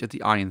the might of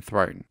the Iron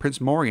Throne, Prince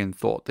Morian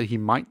thought that he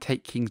might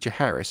take King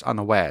Jaehaerys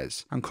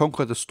unawares and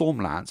conquer the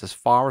Stormlands as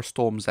far as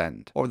Storm's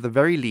End, or at the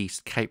very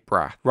least Cape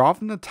Wrath. Rather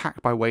than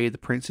attack by way of the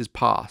Prince's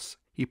Pass,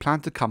 he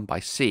planned to come by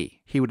sea.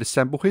 He would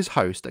assemble his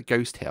host at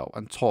Ghost Hill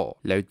and Tor,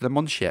 load them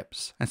on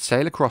ships, and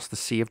sail across the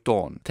Sea of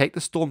Dawn, take the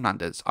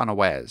Stormlanders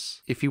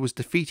unawares. If he was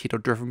defeated or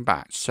driven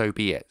back, so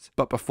be it.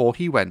 But before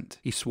he went,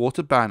 he swore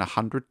to burn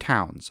 100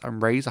 towns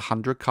and raze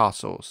 100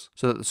 castles,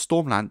 so that the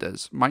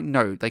Stormlanders might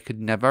know they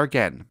could never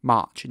again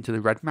march into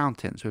the Red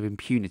Mountains with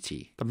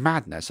impunity. The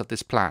madness of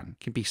this plan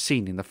can be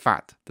seen in the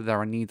fact that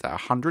there are neither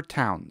 100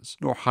 towns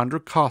nor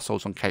 100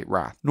 castles on Cape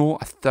Wrath, nor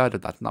a third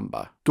of that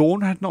number.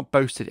 Dawn had not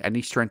boasted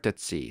any strength at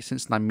sea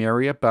since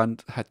Nymeria burned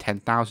her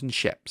 10,000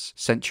 ships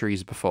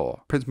centuries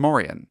before. Prince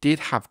Morion did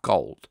have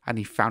gold, and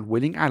he found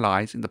willing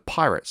allies in the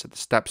pirates at the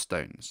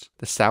Stepstones,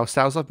 the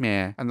Salsals of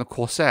Myr, and the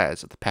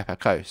corsairs of the Pepper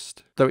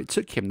Coast. Though it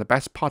took him the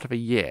best part of a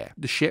year,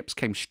 the ships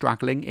came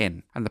straggling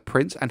in, and the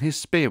prince and his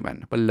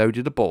spearmen were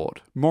loaded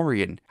aboard.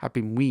 Morion had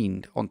been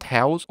weaned on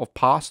tales of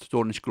past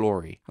Dornish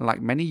glory, and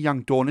like many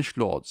young Dornish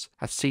lords,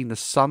 had seen the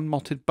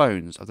sun-mottled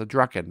bones of the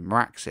dragon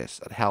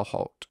Meraxes at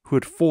Hellholt, who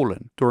had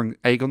fallen during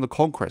Aegon the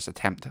Conqueror's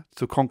attempt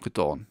to conquer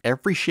Dorne.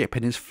 Every ship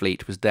in his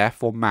fleet was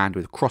therefore manned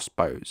with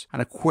crossbows, and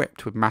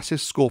equipped with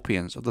massive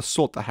scorpions of the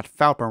sort that had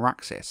felled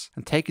Meraxes,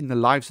 and taken the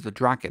lives of the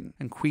dragon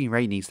and Queen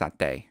Rhaenys that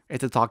day.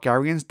 If the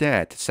Targaryens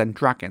dared to send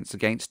dragons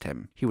against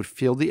him, he would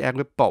fill the air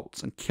with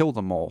bolts and kill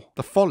them all.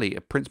 The folly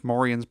of Prince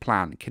Morion's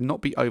plan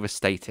cannot be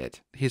overstated.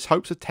 His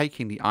hopes of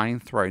taking the Iron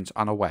Thrones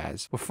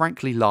unawares were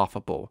frankly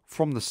laughable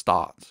from the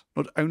start.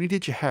 Not only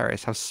did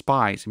Jaehaerys have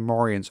spies in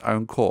Morion's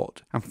own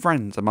court, and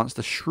friends amongst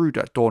the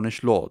shrewder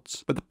Dornish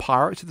lords, but the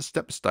pirates of the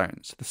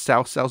Stepstones, the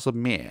Salsals of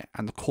Myr,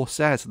 and the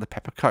corsairs of the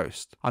Pepper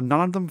Coast are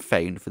none of them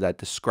famed for their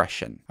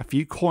discretion. A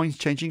few coins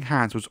changing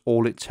hands was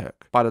all it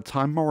took. By the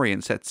time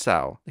Morion set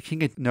sail, the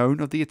king had known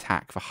of the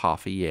attack for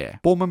half a year.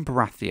 Borman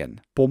Baratheon,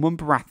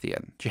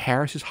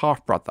 Jaehaerys'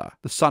 half-brother,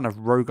 the son of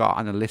Rogar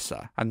and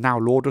Alyssa, and now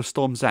Lord of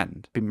Storm's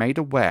End, had been made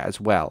aware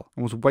as well,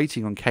 and was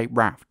waiting on Cape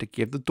Wrath to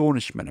give the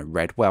Dornishmen a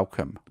red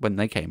welcome when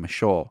they came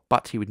ashore.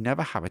 But he would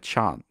never have a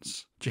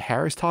chance.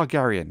 Jaehaerys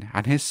Targaryen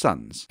and his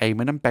sons,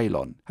 Aemon and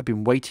Balon, had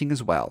been waiting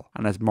as well,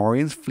 and as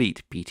Morion's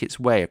fleet beat its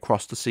way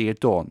across the Sea of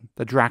Dawn,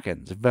 the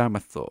dragons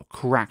Vermithor,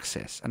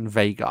 Caraxes, and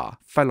Vhagar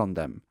fell on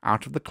them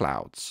out of the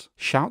clouds.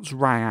 Shouts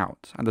rang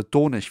out, and the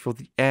Dornish filled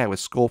the air with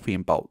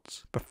scorpion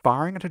bolts. But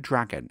firing at a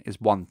dragon is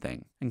one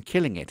thing, and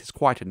killing it is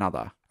quite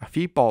another. A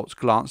few bolts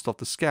glanced off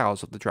the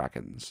scales of the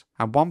dragons,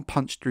 and one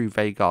punched through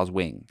Vhagar's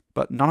wing,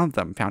 but none of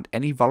them found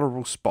any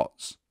vulnerable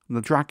spots. The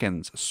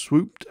dragons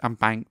swooped and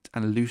banked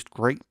and loosed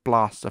great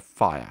blasts of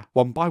fire.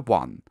 One by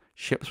one,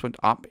 ships went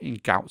up in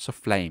gouts of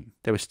flame.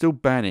 They were still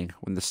burning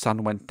when the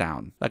sun went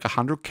down, like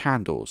 100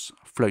 candles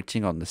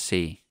floating on the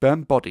sea.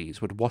 Burned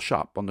bodies would wash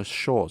up on the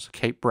shores of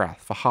Cape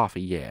Wrath for half a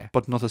year,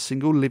 but not a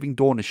single living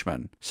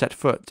Dornishman set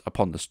foot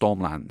upon the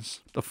Stormlands.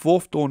 The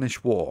Fourth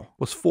Dornish War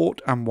was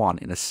fought and won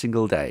in a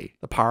single day.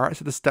 The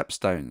pirates of the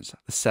Stepstones,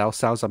 the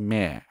Salsals of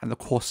Myr, and the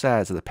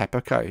corsairs of the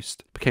Pepper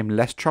Coast became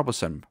less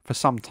troublesome for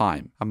some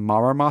time, and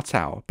Mara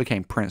Martell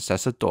became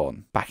Princess of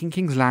Dawn. Back in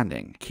King's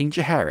Landing, King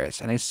Jaehaerys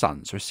and his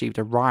sons received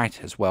a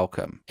riotous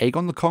welcome.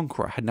 Aegon the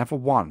Conqueror had never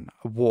won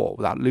a war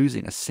without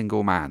losing a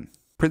single man.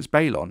 Prince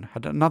Balon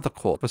had another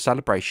court for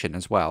celebration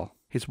as well.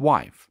 His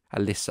wife,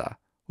 Alyssa,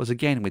 was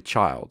again with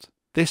child.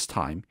 This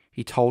time,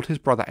 he told his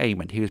brother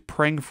Aemon he was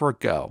praying for a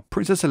girl.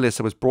 Princess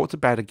Alyssa was brought to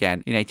bed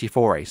again in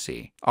 84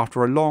 AC.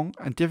 After a long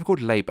and difficult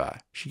labour,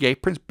 she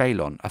gave Prince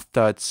Balon a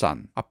third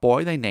son, a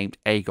boy they named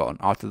Aegon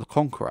after the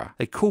Conqueror.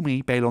 "They call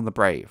me Balon the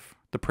Brave,"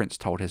 the prince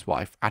told his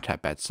wife at her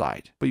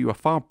bedside. "But you are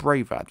far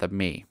braver than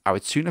me. I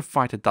would sooner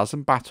fight a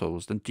dozen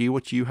battles than do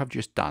what you have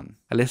just done."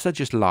 Alyssa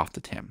just laughed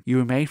at him. "You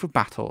were made for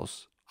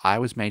battles. I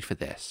was made for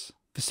this.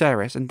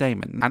 Viserys and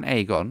Daemon and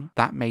Aegon,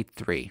 that made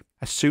 3.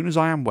 As soon as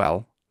I am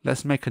well,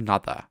 let's make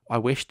another. I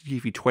wish to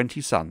give you 20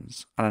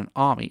 sons and an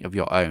army of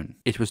your own."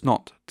 It was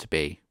not to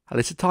be.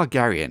 Alyssa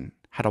Targaryen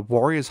had a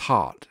warrior's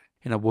heart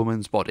in a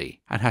woman's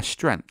body, and her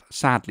strength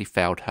sadly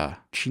failed her.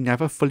 She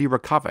never fully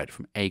recovered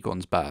from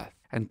Aegon's birth,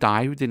 and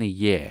died within a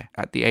year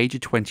at the age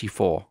of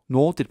 24.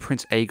 Nor did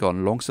Prince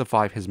Aegon long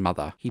survive his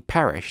mother. He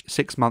perished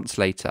 6 months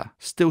later,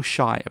 still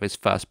shy of his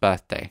first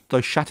birthday. Though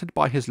shattered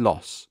by his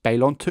loss,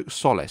 Balon took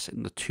solace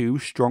in the 2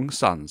 strong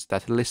sons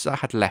that Alyssa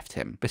had left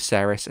him,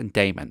 Viserys and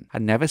Daemon,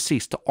 and never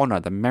ceased to honour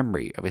the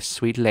memory of his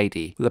sweet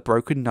lady with a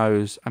broken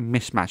nose and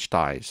mismatched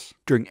eyes.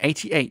 During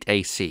 88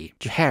 AC,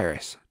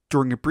 Jaehaerys,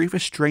 during a brief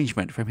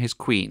estrangement from his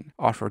queen,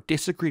 after a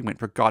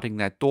disagreement regarding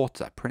their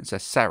daughter,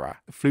 Princess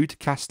Serra, flew to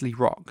Castle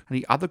Rock and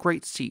the other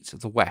great seats of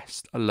the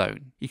West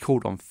alone. He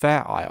called on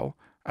Fair Isle,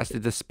 as the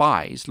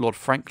despised Lord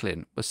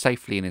Franklin was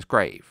safely in his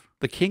grave.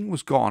 The king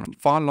was gone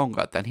far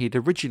longer than he had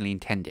originally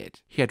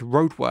intended. He had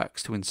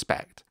roadworks to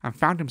inspect, and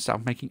found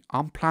himself making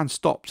unplanned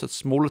stops at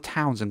smaller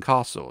towns and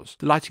castles,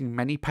 delighting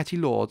many petty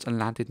lords and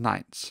landed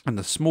knights, and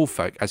the small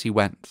folk as he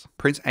went.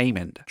 Prince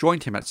Aemond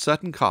joined him at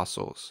certain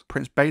castles,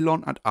 Prince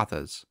Balon at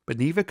others, but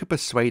neither could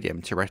persuade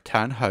him to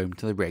return home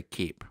to the Red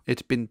Keep. "It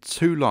had been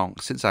too long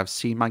since I have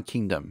seen my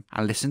kingdom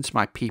and listened to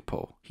my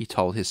people," he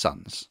told his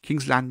sons.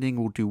 "King's Landing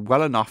will do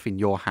well enough in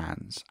your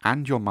hands,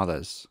 and your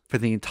mother's." For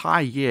the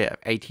entire year of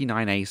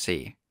 89 AC,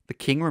 The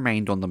king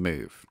remained on the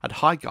move. At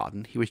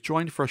Highgarden, he was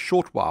joined for a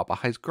short while by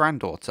his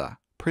granddaughter,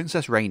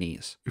 Princess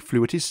Aenys, who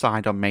flew at his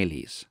side on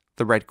Meleys,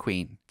 the Red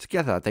Queen.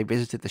 Together they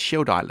visited the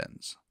Shield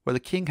Islands, where the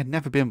king had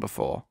never been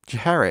before.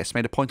 Jaehaerys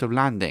made a point of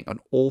landing on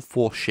all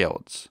 4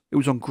 shields. It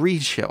was on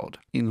Green's shield,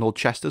 in Lord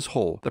Chester's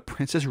hall, that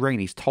Princess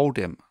Aenys told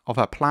him of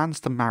her plans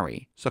to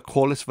marry Sir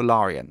Corlys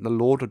Velaryon, the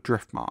Lord of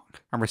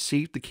Driftmark, and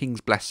received the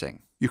king's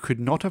blessing. "You could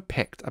not have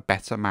picked a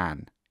better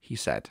man," he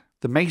said.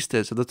 The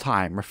maesters of the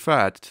time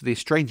referred to the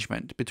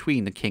estrangement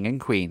between the king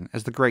and queen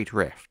as the Great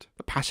Rift.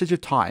 The passage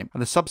of time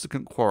and the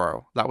subsequent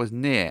quarrel that was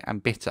near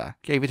and bitter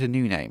gave it a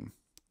new name,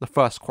 the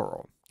First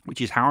Quarrel,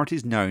 which is how it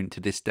is known to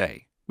this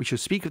day. We shall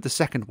speak of the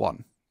second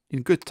one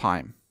in good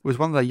time. It was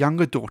one of their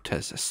younger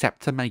daughters,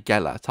 Septa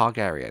Maegor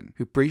Targaryen,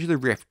 who bridged the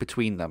rift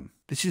between them.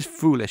 "This is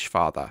foolish,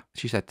 father,"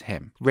 she said to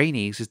him.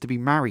 "Rhaenys is to be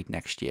married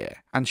next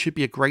year, and should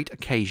be a great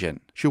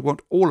occasion. She'll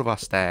want all of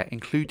us there,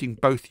 including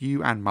both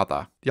you and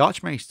mother. The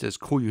Archmaesters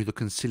call you the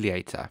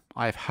Conciliator.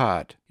 I have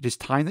heard. It is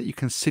time that you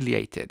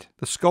conciliated."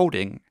 The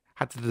scolding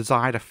had the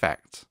desired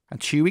effect,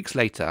 and 2 weeks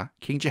later,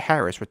 King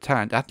Jaehaerys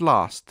returned at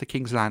last to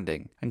King's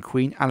Landing, and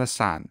Queen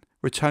Alysanne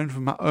returned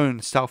from her own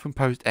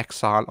self-imposed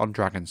exile on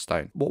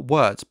Dragonstone. What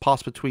words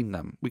passed between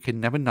them we can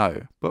never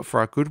know, but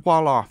for a good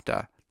while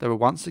after, they were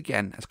once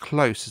again as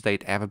close as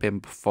they'd ever been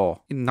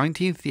before. In the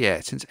 19th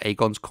year since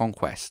Aegon's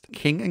conquest,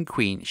 King and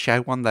Queen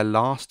shared one of their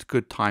last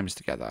good times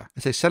together,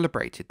 as they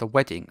celebrated the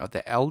wedding of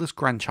their eldest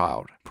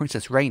grandchild,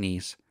 Princess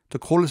Rhaenys, to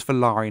Corlys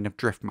Velaryon of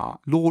Driftmark,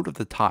 Lord of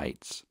the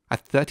Tides.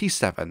 At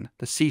 37,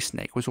 the Sea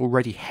Snake was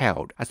already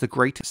hailed as the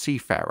greatest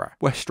seafarer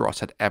Westeros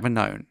had ever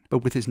known, but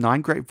with his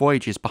 9 great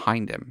voyages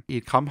behind him, he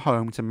had come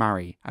home to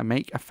marry and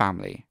make a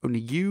family. "Only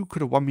you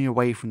could have won me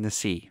away from the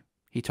sea,"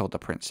 he told the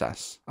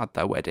princess at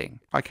their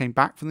wedding. "I came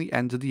back from the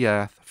ends of the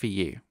earth for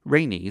you."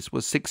 Rhaenys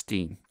was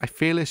 16, a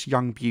fearless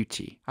young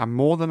beauty, and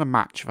more than a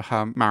match for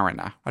her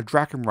mariner, a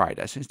dragon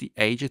rider since the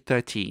age of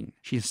 13.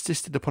 She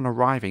insisted upon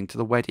arriving to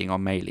the wedding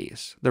on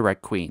Meleys, the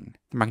Red Queen,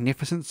 the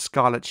magnificent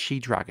scarlet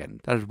she-dragon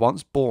that had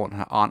once borne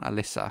her Aunt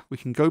Alyssa. "We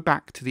can go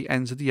back to the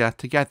ends of the earth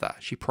together,"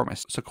 she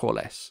promised Sir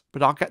Corlys,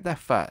 "but I'll get there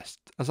first,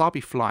 as I'll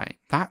be flying."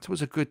 "That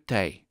was a good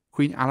day,"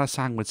 Queen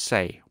Alysanne would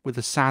say, with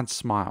a sad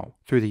smile,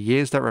 through the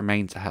years that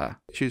remained to her.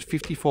 She was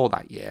 54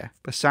 that year,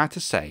 but sad to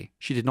say,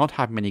 she did not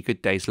have many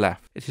good days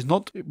left. It is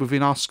not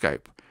within our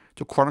scope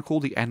to chronicle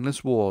the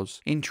endless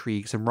wars,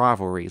 intrigues and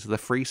rivalries of the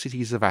 3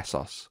 cities of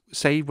Essos,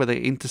 save where they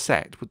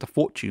intersect with the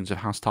fortunes of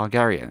House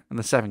Targaryen and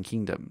the 7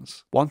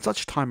 kingdoms. One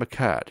such time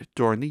occurred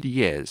during the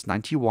years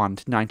 91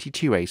 to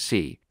 92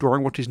 AC,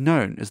 during what is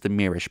known as the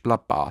Myrish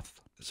Bloodbath.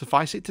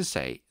 Suffice it to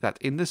say that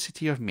in the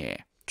city of Myr,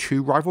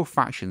 2 rival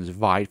factions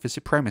vied for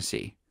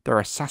supremacy. There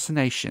were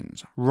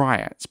assassinations,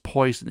 riots,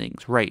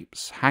 poisonings,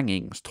 rapes,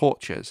 hangings,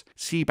 tortures,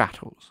 sea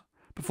battles,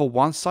 before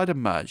one side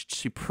emerged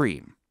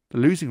supreme. The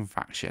losing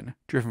faction,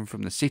 driven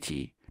from the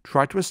city,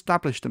 tried to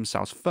establish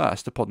themselves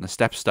first upon the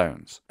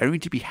Stepstones, only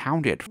to be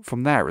hounded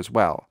from there as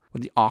well,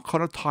 when the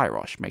Archon of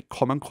Tyrosh made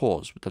common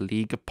cause with the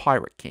League of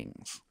Pirate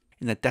Kings.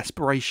 In their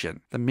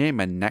desperation, the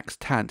Meermen next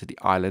turned to the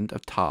island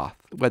of Tarth,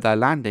 where their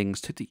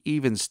landings took the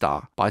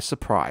Evenstar by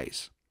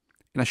surprise.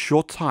 In a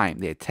short time,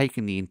 they had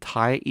taken the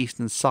entire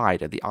eastern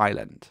side of the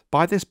island.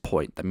 By this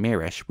point, the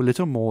Myrish were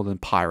little more than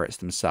pirates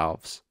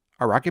themselves,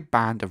 a ragged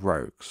band of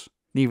rogues.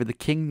 Neither the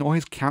king nor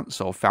his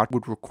council felt it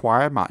would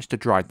require much to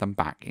drive them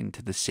back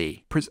into the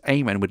sea. Prince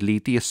Aemon would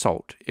lead the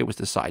assault, it was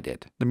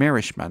decided. The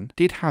Myrishmen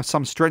did have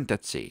some strength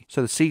at sea,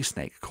 so the sea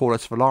snake,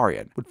 Corlys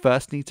Velaryon, would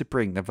first need to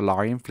bring the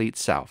Velaryon fleet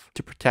south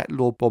to protect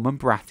Lord Borman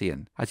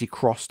Baratheon as he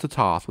crossed to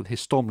Tarth with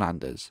his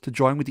Stormlanders to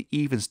join with the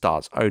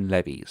Evenstar's own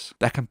levies.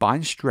 Their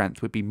combined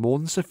strength would be more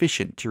than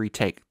sufficient to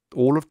retake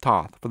all of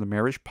Tarth from the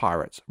Myrish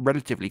pirates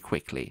relatively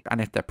quickly, and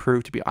if there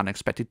proved to be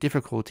unexpected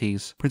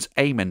difficulties, Prince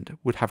Aemon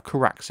would have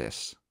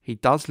Caraxes. "He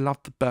does love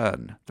the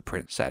burn," the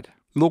prince said.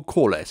 Lord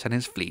Corlys and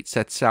his fleet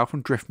set sail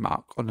from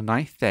Driftmark on the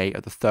 9th day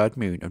of the 3rd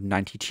moon of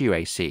 92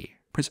 AC.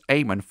 Prince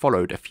Aemon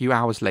followed a few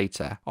hours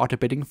later, after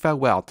bidding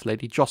farewell to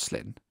Lady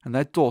Jocelyn and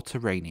their daughter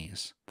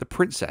Rhaenys. The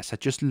princess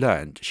had just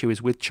learned she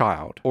was with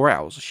child, or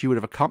else she would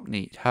have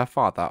accompanied her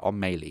father on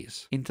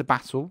Meleys. "Into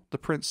battle?" the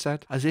prince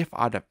said. "As if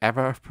I'd have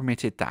ever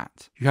permitted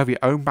that. You have your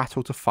own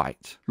battle to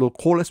fight. Lord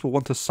Corlys will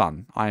want a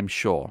son, I am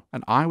sure,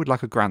 and I would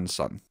like a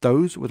grandson."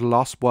 Those were the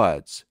last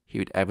words he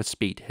would ever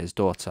speak to his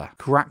daughter.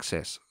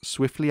 Caraxes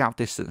swiftly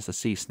outdistanced the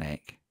sea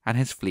snake and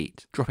his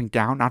fleet, dropping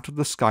down out of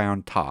the sky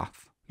on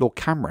Tarth. Lord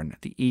Cameron,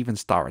 the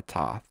Evenstar of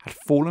Tarth, had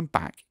fallen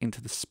back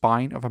into the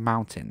spine of a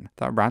mountain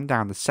that ran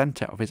down the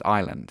centre of his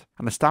island,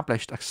 and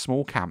established a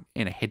small camp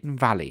in a hidden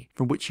valley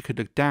from which he could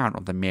look down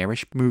on the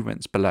Myrish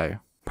movements below.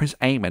 Prince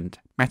Aemon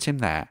met him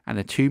there, and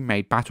the two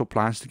made battle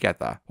plans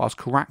together, whilst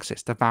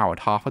Caraxes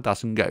devoured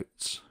 6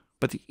 goats.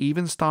 But the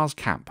Evenstar's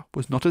camp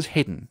was not as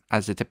hidden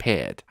as it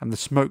appeared, and the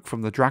smoke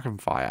from the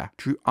dragonfire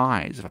drew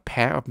eyes of a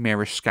pair of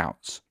Myrish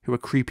scouts who were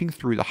creeping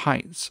through the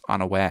heights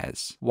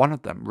unawares. One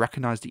of them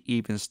recognized the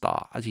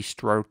Evenstar as he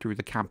strode through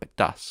the camp at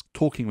dusk,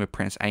 talking with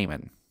Prince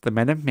Aemon. The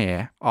men of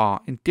Myr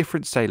are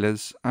indifferent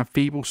sailors and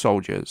feeble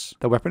soldiers.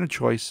 Their weapon of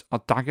choice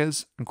are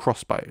daggers and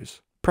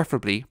crossbows,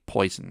 preferably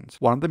poisoned.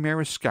 One of the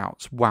Myr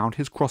scouts wound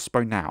his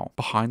crossbow now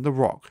behind the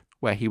rock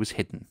where he was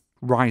hidden.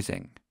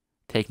 Rising,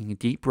 taking a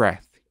deep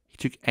breath, he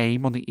took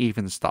aim on the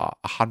Evenstar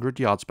 100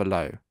 yards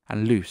below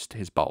and loosed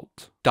his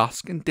bolt.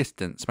 Dusk and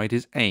distance made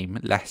his aim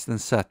less than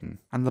certain,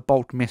 and the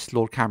bolt missed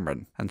Lord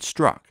Cameron and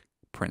struck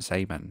Prince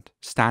Aemond,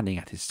 standing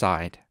at his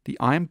side. The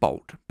iron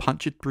bolt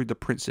punctured through the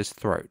prince's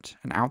throat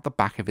and out the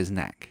back of his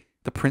neck.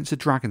 The Prince of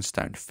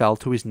Dragonstone fell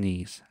to his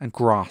knees and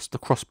grasped the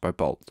crossbow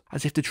bolt,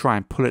 as if to try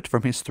and pull it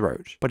from his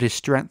throat, but his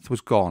strength was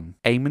gone.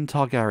 Aemond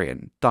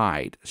Targaryen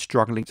died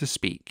struggling to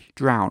speak,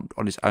 drowned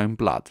on his own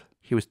blood.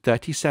 He was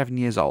 37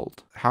 years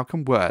old. How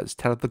can words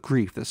tell of the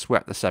grief that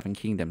swept the Seven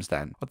Kingdoms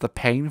then, of the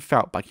pain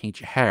felt by King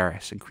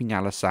Jaehaerys and Queen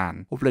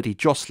Alysanne, of Lady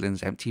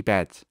Jocelyn's empty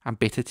bed and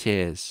bitter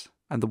tears,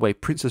 and the way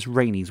Princess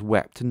Rhaenys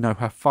wept to know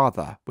her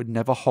father would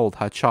never hold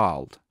her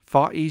child.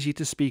 Far easier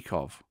to speak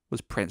of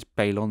was Prince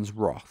Balon's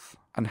wrath,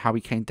 and how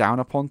he came down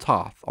upon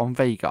Tarth on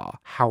Vhagar,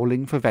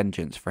 howling for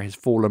vengeance for his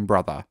fallen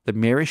brother. The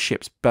Myr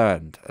ships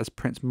burned as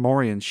Prince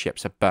Morian's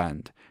ships had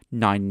burned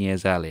 9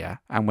 years earlier,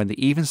 and when the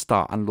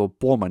Evenstar and Lord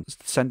Bormund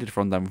descended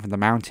from them from the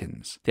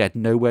mountains, they had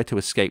nowhere to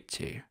escape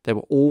to. They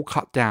were all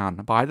cut down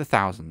by the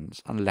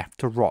thousands and left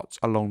to rot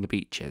along the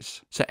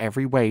beaches, so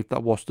every wave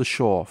that washed the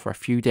shore for a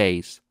few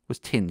days was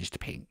tinged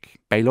pink.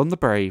 Balon the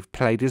Brave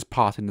played his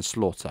part in the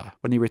slaughter.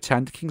 When he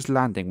returned to King's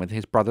Landing with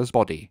his brother's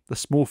body, the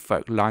small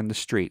folk lined the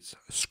streets,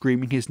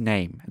 screaming his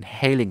name and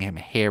hailing him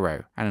a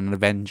hero and an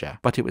avenger.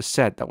 But it was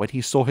said that when he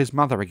saw his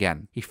mother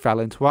again, he fell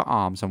into her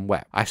arms and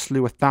wept. "I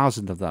slew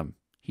 1,000 of them,"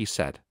 he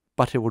said,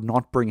 "but it would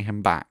not bring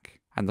him back."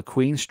 And the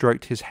Queen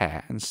stroked his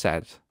hair and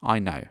said, "I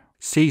know."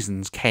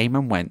 Seasons came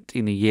and went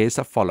in the years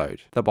that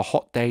followed. There were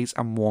hot days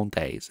and warm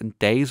days, and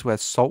days where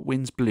salt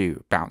winds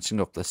blew, bouncing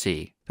off the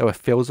sea. There were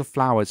fields of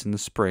flowers in the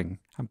spring,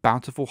 and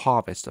bountiful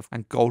harvests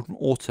and golden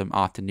autumn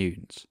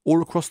afternoons.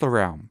 All across the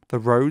realm, the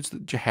roads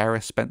that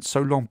Jaehaerys spent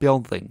so long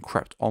building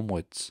crept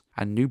onwards,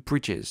 and new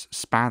bridges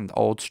spanned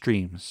old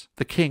streams.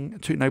 The king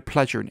took no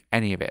pleasure in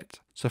any of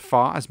it, so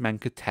far as men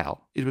could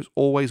tell. It was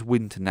always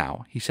winter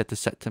now, he said to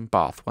Septon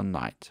Bath one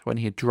night, when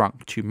he had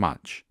drunk too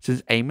much.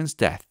 Since Aemond's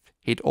death,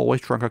 he had always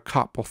drunk a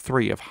cup or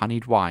 3 of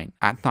honeyed wine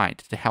at night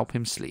to help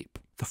him sleep.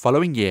 The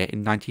following year,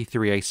 in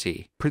 93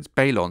 AC, Prince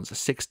Balon's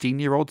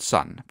 16-year-old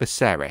son,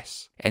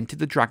 Viserys, entered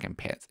the dragon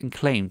pit and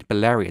claimed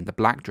Balerion the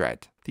Black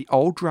Dread. The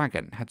old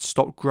dragon had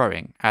stopped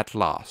growing at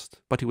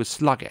last, but he was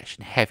sluggish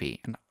and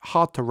heavy and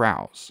hard to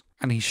rouse,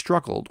 and he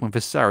struggled when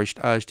Viserys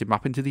urged him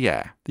up into the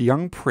air. The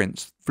young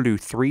prince flew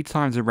 3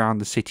 times around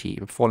the city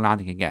before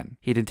landing again.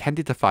 He had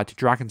intended to fly to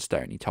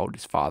Dragonstone, he told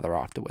his father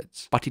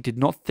afterwards, but he did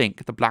not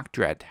think the Black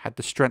Dread had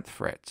the strength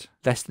for it.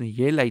 Less than a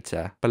year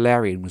later,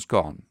 Balerion was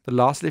gone, the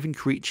last living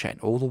creature in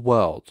all the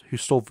world who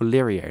saw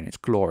Valyria in its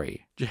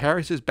glory.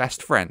 Jaehaerys'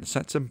 best friend,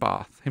 Septon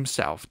Bath,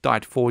 himself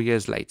died 4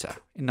 years later,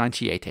 in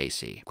 98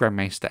 AC.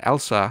 Grandmaster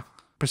Elsa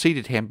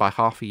preceded him by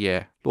half a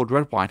year. Lord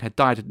Redwyne had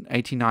died in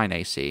 89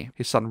 AC.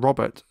 His son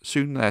Robert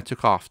soon there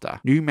took after.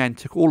 New men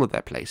took all of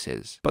their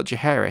places, but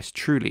Jaehaerys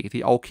truly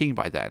the old king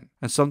by then,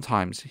 and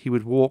sometimes he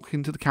would walk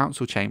into the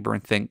council chamber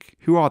and think,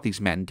 who are these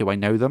men, do I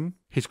know them?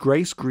 His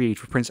grace grieved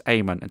for Prince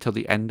Aemon until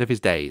the end of his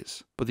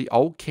days, but the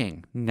old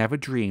king never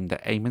dreamed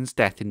that Aemon's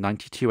death in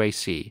 92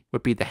 AC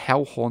would be the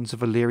hell horns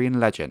of Valyrian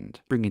legend,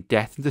 bringing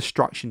death and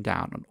destruction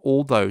down on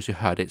all those who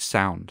heard its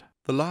sound.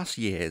 The last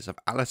years of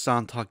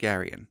Alysanne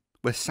Targaryen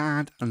were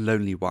sad and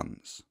lonely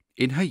ones.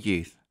 In her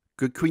youth,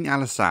 good Queen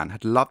Alysanne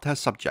had loved her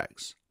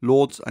subjects,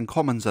 lords and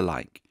commons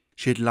alike.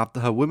 She had loved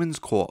her women's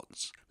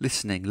courts,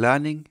 listening,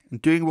 learning,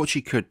 and doing what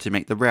she could to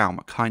make the realm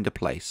a kinder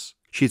place.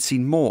 She had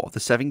seen more of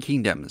the 7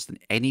 kingdoms than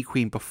any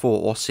queen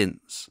before or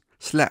since,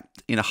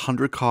 slept in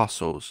 100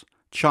 castles,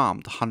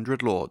 charmed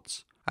 100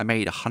 lords, and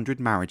made 100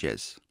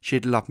 marriages. She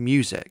had loved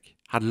music,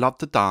 had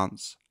loved to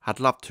dance, had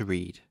loved to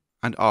read,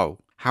 and oh,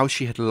 how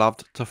she had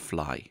loved to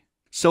fly.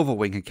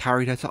 Silverwing had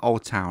carried her to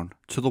Old Town,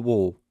 to the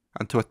Wall,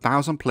 and to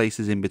 1,000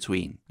 places in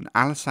between, and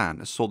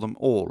Alysanne saw them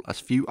all as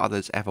few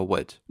others ever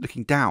would,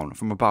 looking down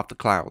from above the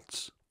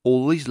clouds.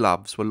 All these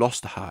loves were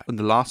lost to her in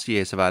the last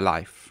years of her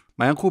life.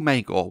 My uncle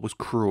Maegor was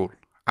cruel,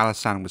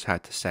 Alysanne was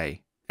heard to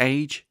say.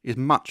 Age is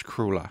much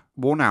crueler.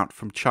 Worn out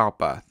from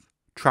childbirth,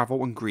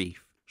 travel and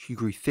grief, she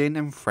grew thin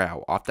and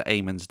frail after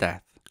Aemon's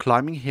death.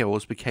 Climbing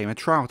hills became a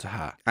trial to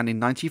her, and in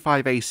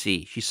 95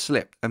 AC she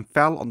slipped and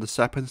fell on the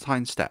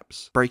serpentine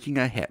steps, breaking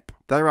her hip.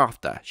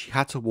 Thereafter she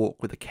had to walk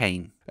with a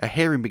cane. Her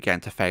hearing began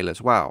to fail as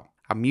well,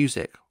 and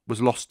music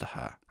was lost to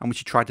her, and when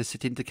she tried to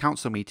sit into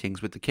council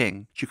meetings with the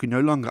king, she could no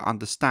longer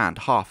understand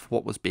half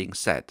what was being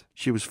said.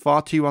 She was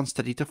far too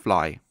unsteady to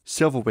fly.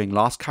 Silverwing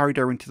last carried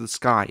her into the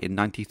sky in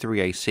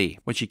 93 AC,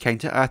 when she came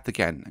to earth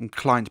again and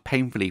climbed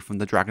painfully from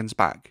the dragon's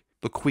back.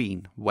 The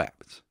queen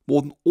wept.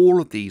 More than all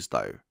of these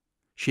though,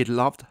 she had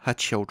loved her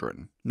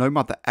children. No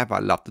mother ever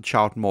loved a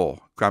child more,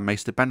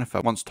 Grandmaster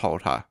Benifer once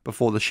told her,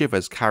 before the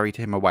shivers carried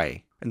him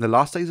away. In the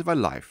last days of her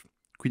life,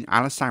 Queen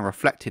Alysanne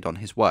reflected on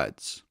his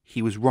words.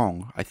 "He was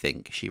wrong, I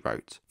think," she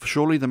wrote. "For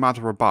surely the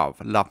Mother above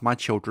loved my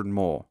children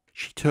more.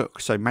 She took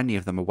so many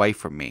of them away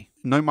from me.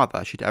 No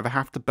mother should ever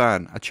have to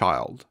burn a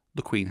child,"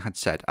 the Queen had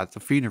said at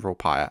the funeral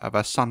pyre of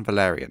her son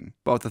Valerian.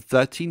 But of the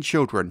 13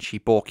 children she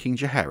bore King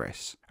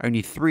Jaehaerys,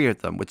 only 3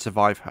 of them would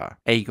survive her.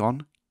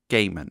 Aegon,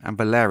 Gaemon, and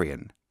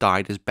Valerian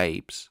died as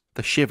babes.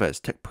 The Shivers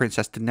took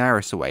Princess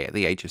Daenerys away at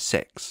the age of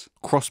 6.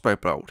 Crossbow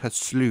bolt had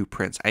slew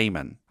Prince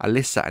Aemon.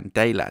 Alyssa and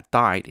Daela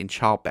died in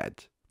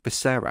childbed.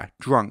 Visera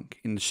drunk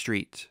in the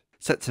street.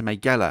 Setsa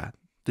Maegor,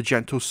 the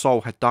gentle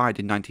soul, had died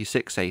in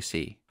 96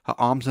 AC. Her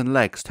arms and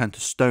legs turned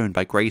to stone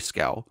by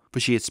grayscale,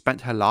 for she had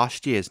spent her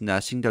last years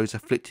nursing those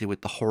afflicted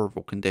with the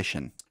horrible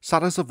condition.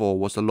 Saddest of all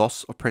was the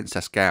loss of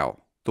Princess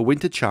Gale, the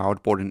winter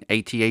child born in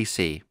 80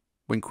 AC,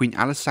 when Queen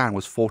Alysanne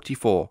was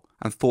 44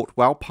 and thought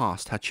well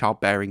past her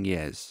childbearing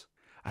years.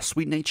 A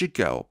sweet-natured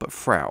girl, but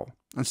frail,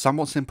 and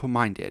somewhat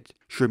simple-minded,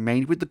 she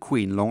remained with the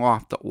Queen long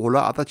after all her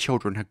other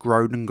children had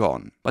grown and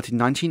gone. But in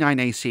 99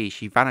 AC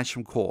she vanished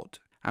from court,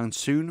 and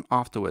soon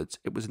afterwards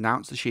it was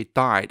announced that she had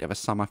died of a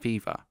summer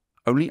fever.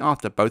 Only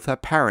after both her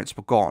parents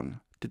were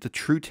gone did the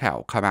true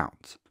tale come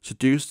out.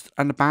 Seduced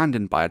and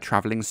abandoned by a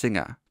travelling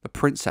singer, the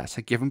princess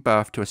had given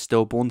birth to a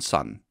stillborn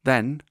son,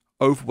 then,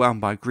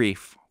 overwhelmed by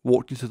grief,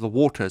 walked into the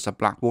waters of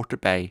Blackwater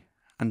Bay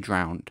and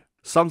drowned.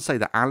 Some say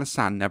that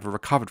Alysanne never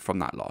recovered from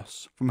that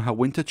loss, from her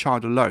winter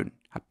child alone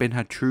had been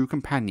her true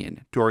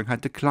companion during her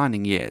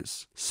declining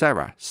years.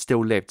 Sarah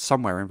still lived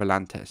somewhere in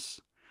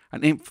Volantis,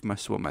 an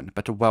infamous woman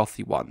but a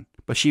wealthy one,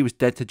 but she was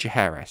dead to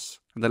Jaehaerys,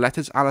 and the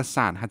letters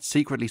Alysanne had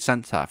secretly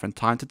sent her from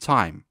time to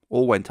time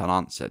all went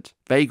unanswered.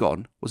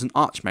 Vagon was an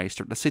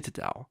archmaester at the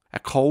Citadel, a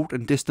cold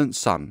and distant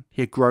son.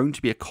 He had grown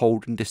to be a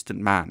cold and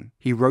distant man.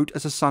 He wrote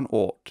as a son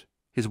ought.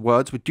 His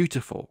words were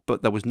dutiful,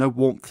 but there was no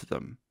warmth to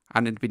them,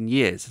 and it had been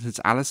years since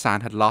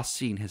Alysanne had last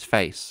seen his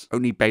face.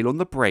 Only Balon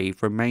the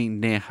Brave remained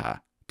near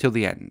her till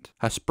the end.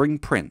 Her spring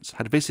prince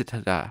had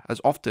visited her as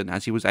often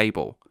as he was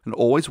able, and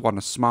always won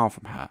a smile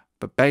from her.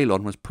 But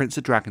Balon was Prince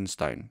of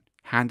Dragonstone,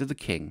 Hand of the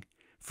King,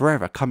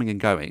 forever coming and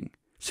going,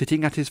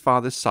 sitting at his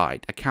father's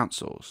side at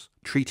councils,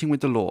 treating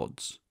with the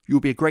lords. "You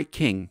will be a great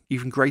king,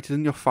 even greater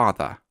than your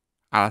father,"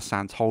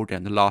 Alysanne told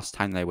him the last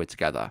time they were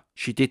together.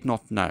 She did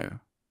not know.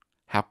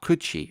 How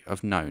could she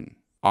have known?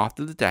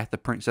 After the death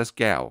of Princess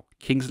Gale,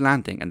 King's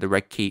Landing and the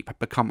Red Keep had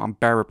become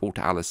unbearable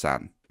to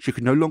Alysanne. She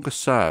could no longer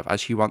serve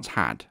as she once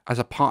had, as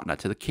a partner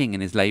to the king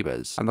in his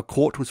labours, and the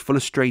court was full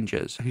of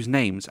strangers whose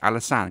names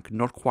Alysanne could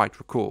not quite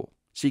recall.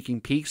 Seeking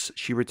peace,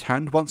 she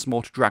returned once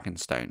more to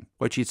Dragonstone,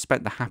 where she had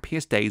spent the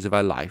happiest days of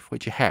her life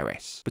with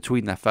Jaehaerys,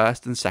 between their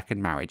first and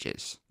second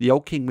marriages. The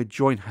old king would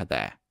join her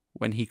there,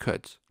 when he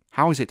could.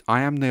 "How is it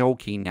I am the old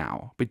king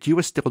now, but you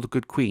are still the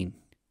good queen?"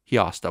 he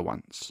asked her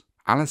once.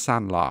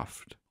 Alysanne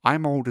laughed. "I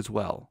am old as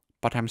well,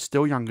 but I am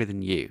still younger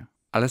than you."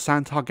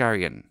 Alysanne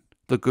Targaryen,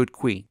 the good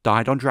queen,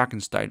 died on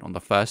Dragonstone on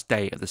the first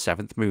day of the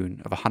 7th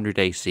moon of 100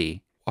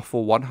 AC, or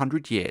for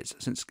 100 years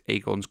since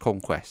Aegon's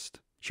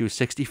conquest. She was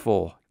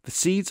 64. The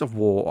seeds of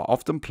war are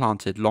often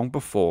planted long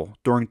before,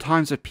 during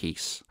times of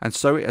peace, and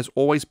so it has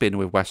always been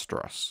with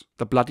Westeros.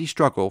 The bloody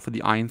struggle for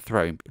the Iron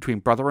Throne between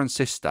brother and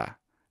sister,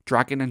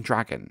 dragon and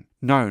dragon,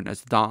 known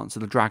as the Dance of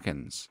the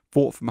Dragons,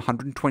 fought from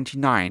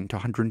 129 to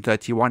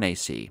 131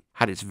 AC,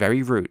 had its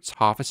very roots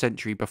half a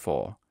century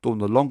before, during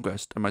the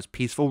longest and most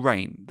peaceful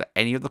reign that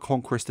any of the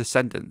Conqueror's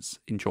descendants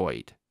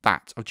enjoyed,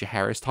 that of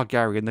Jaehaerys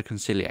Targaryen the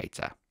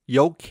Conciliator. The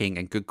old king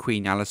and good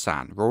queen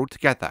Alysanne ruled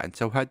together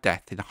until her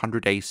death in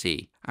 100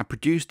 AC and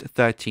produced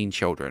 13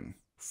 children.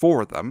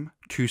 4 of them,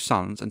 2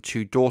 sons and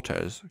 2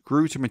 daughters,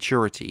 grew to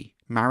maturity,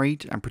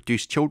 married and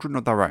produced children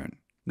of their own.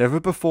 Never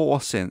before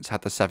or since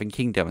had the 7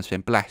 kingdoms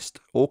been blessed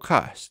or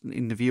cursed,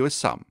 in the view of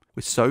some,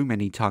 with so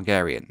many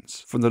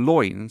Targaryens. From the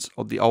loins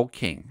of the old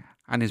king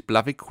and his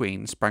beloved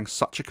queen sprang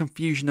such a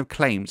confusion of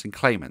claims and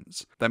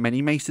claimants that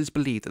many maesters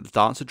believed that the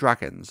Dance of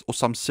Dragons or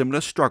some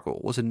similar struggle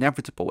was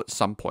inevitable at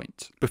some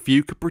point, but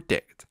few could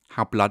predict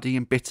how bloody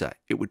and bitter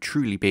it would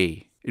truly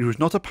be. It was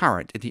not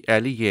apparent in the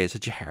early years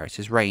of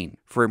Jaehaerys' reign,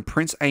 for in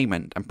Prince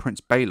Aemon and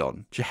Prince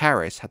Balon,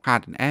 Jaehaerys had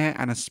had an heir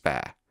and a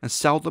spare, and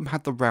seldom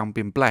had the realm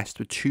been blessed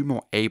with 2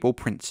 more able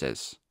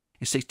princes.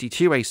 In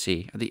 62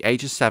 AC, at the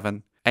age of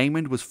 7,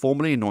 Aemon was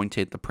formally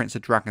anointed the Prince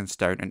of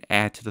Dragonstone and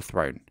heir to the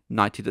throne.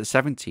 Knighted at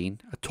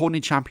 17, a tourney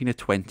champion at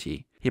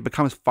 20, he had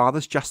become his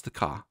father's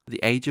Justicar at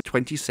the age of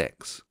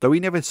 26. Though he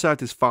never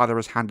served his father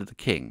as Hand of the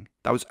King,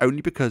 that was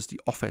only because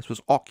the office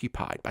was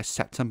occupied by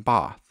Septon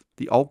Barth,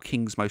 the old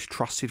king's most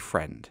trusted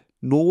friend.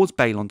 Nor was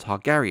Balon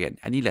Targaryen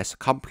any less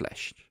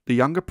accomplished. The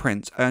younger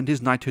prince earned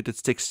his knighthood at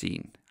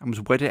 16 and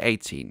was wed at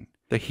 18.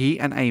 Though he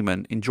and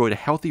Aemon enjoyed a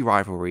healthy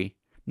rivalry,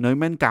 no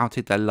men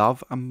doubted their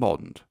love and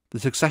bond. The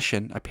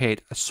succession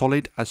appeared as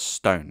solid as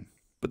stone.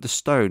 But the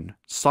stone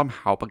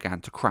somehow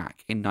began to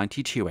crack in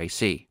 92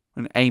 AC,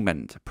 when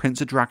Aemon,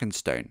 Prince of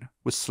Dragonstone,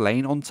 was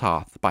slain on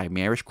Tarth by a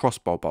Myrish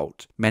crossbow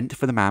bolt meant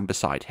for the man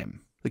beside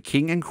him. The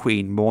king and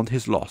queen mourned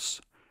his loss,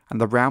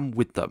 and the realm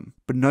with them,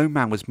 but no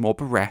man was more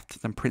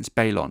bereft than Prince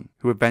Balon,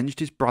 who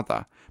avenged his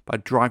brother by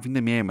driving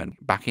the Meerman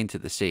back into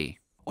the sea.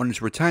 On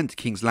his return to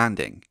King's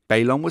Landing,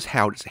 Balon was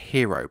hailed as a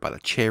hero by the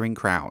cheering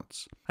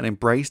crowds, and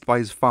embraced by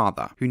his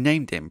father, who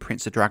named him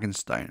Prince of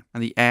Dragonstone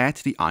and the heir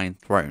to the Iron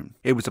Throne.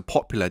 It was a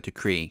popular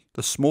decree.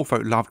 The small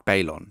folk loved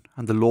Balon,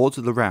 and the lords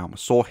of the realm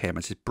saw him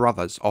as his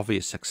brother's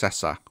obvious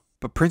successor.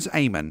 But Prince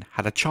Aemon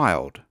had a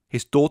child.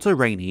 His daughter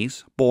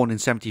Aenys, born in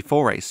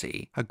 74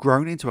 AC, had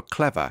grown into a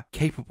clever,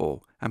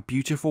 capable, and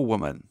beautiful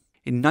woman.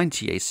 In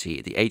 90 AC,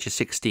 at the age of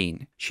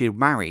 16, she had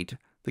married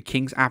the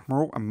King's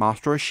Admiral and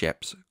Master of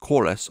Ships,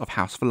 Corlys of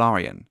House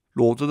Velaryon,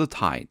 Lord of the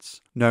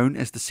Tides, known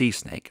as the Sea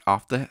Snake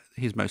after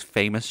his most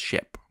famous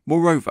ship.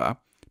 Moreover,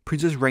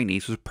 Princess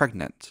Aenys was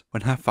pregnant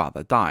when her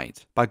father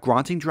died. By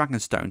granting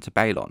Dragonstone to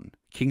Balon,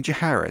 King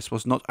Jaehaerys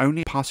was not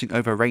only passing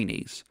over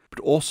Aenys, but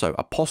also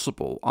a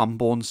possible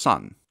unborn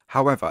son.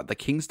 However, the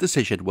king's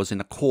decision was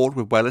in accord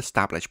with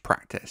well-established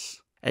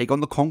practice. Aegon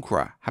the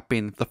Conqueror had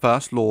been the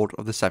first lord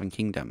of the Seven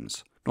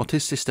Kingdoms, not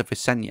his sister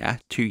Visenya,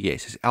 2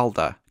 years his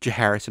elder.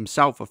 Jaehaerys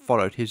himself had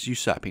followed his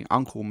usurping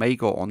uncle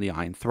Maegor on the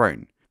Iron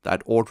Throne.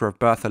 That order of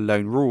birth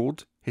alone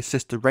ruled, his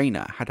sister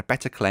Rhaena had a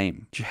better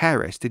claim.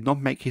 Jaehaerys did not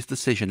make his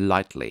decision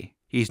lightly.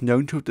 He is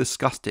known to have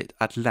discussed it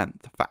at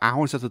length for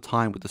hours at a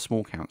time with the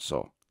Small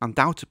Council.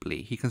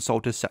 Undoubtedly, he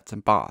consulted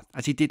Septon Bath,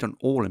 as he did on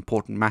all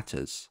important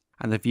matters,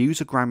 and the views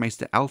of Grand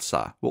Maester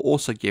Elsa were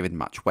also given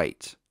much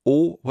weight.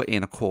 All were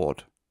in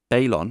accord.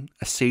 Balon,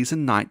 a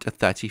seasoned knight of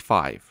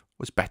 35,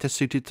 was better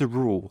suited to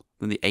rule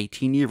than the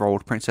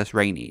 18-year-old Princess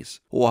Aenys,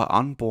 or her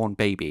unborn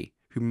baby,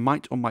 who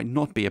might or might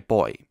not be a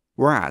boy,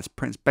 whereas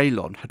Prince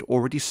Balon had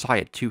already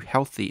sired 2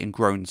 healthy and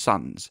grown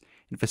sons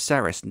in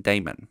Viserys and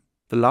Daemon.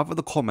 The love of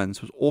the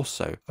commons was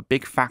also a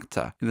big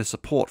factor in the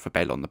support for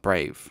Balon the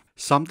Brave.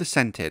 Some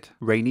dissented.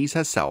 Aenys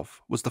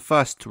herself was the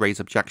first to raise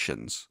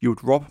objections. "You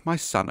would rob my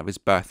son of his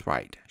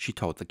birthright," she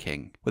told the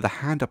king, with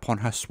a hand upon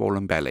her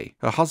swollen belly.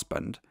 Her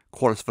husband,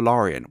 Corlys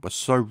Velaryon, was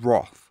so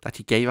wroth that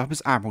he gave up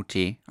his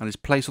admiralty and his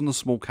place on the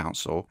Small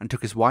Council and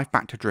took his wife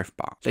back to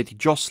Driftmark. Lady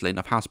Jocelyn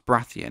of House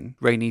Baratheon,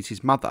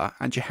 Rhaenys' mother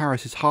and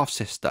Jaehaerys'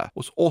 half-sister,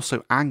 was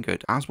also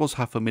angered, as was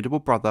her formidable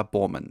brother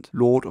Bormund,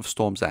 Lord of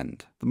Storm's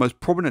End. The most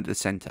prominent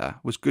dissenter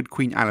was good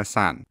Queen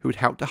Alysanne, who had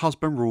helped her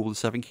husband rule the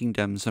Seven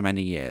Kingdoms for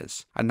many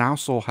years, and now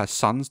saw her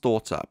son's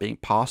daughter being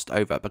passed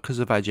over because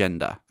of her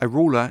gender. "A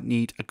ruler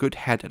need a good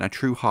head and a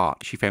true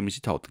heart," she famously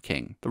told the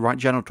king. "The right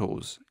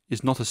genitals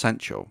is not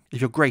essential.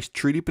 If your grace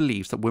truly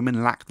believes that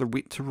women lack the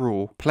wit to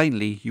rule,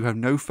 plainly you have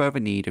no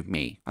further need of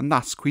me." And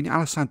thus Queen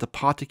Alysanne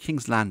departed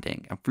King's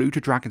Landing and flew to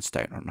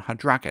Dragonstone on her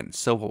dragon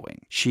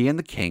Silverwing. She and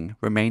the king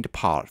remained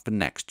apart for the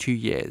next 2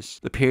 years,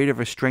 the period of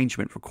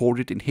estrangement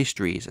recorded in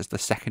histories as the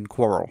Second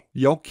Quarrel.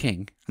 The old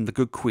king and the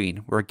good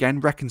queen were again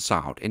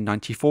reconciled in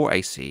 94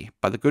 AC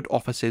by the good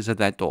offices of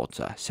their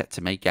daughter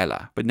Septime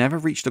Gela, but never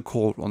reached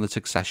accord on the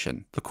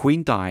succession. The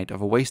queen died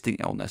of a wasting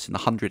illness in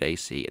 100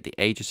 AC at the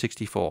age of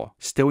 64,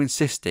 still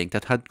insisting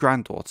that her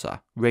granddaughter,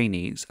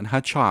 Aenys, and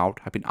her child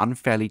had been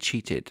unfairly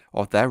cheated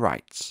of their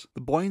rights. The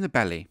boy in the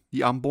belly,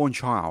 the unborn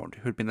child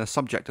who had been the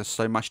subject of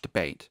so much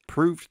debate,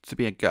 proved to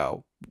be a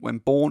girl when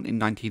born in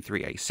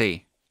 93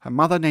 AC. Her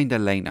mother named her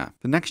Laena.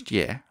 The next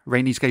year,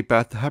 Aenys gave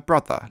birth to her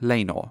brother,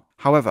 Laenor.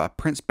 However,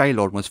 Prince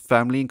Balon was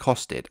firmly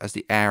encosted as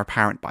the heir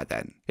apparent by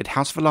then. Yet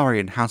House Velaryon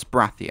and House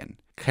Baratheon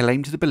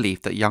claimed to the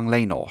belief that young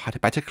Laenor had a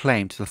better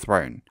claim to the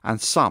throne, and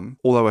some,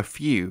 although a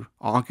few,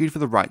 argued for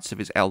the rights of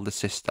his elder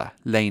sister,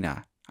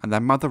 Laena, and their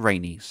mother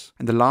Aenys.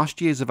 In the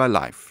last years of her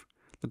life,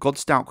 the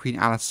gods dealt Queen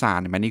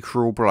Alysanne many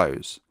cruel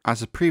blows, as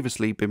has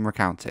previously been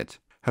recounted.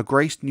 Her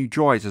grace knew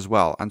joys as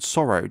well, and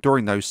sorrow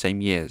during those same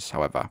years,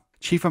 however.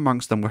 Chief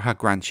amongst them were her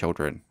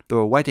grandchildren. There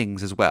were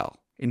weddings as well.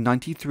 In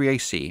 93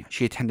 AC,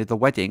 she attended the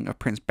wedding of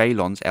Prince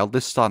Balon's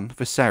eldest son,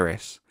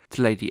 Viserys,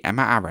 to Lady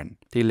Aemma Arryn,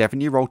 the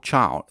 11-year-old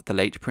child of the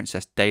late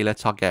Princess Daela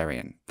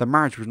Targaryen. The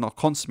marriage was not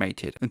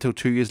consummated until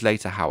 2 years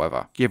later,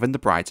 however, given the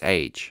bride's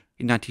age.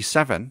 In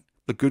 97,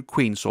 the good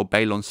queen saw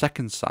Balon's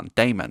second son,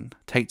 Daemon,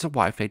 take to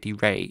wife Lady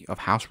Rhae of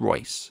House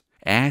Royce,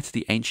 heir to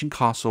the ancient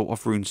castle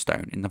of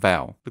Runestone in the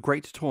Vale. The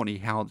great tourney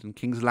held in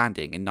King's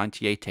Landing in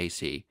 98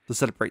 AC to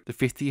celebrate the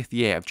 50th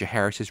year of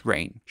Jaehaerys'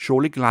 reign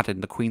surely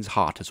gladdened the queen's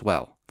heart as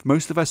well. For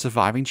most of her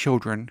surviving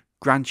children,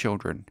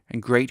 grandchildren,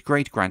 and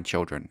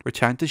great-great-grandchildren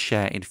returned to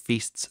share in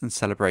feasts and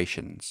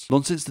celebrations.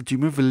 Not since the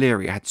Doom of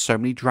Valyria had so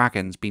many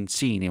dragons been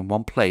seen in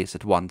one place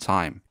at one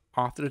time.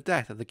 After the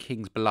death of the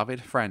king's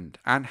beloved friend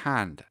and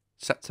hand,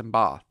 Septon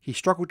Bath, he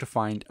struggled to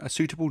find a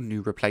suitable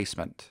new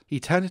replacement. He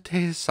turned to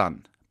his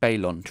son,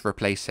 Balon, to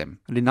replace him,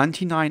 and in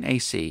 99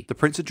 AC, the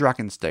Prince of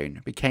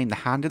Dragonstone became the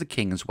hand of the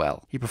king as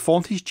well. He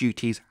performed his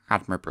duties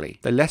admirably.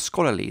 Though less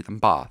scholarly than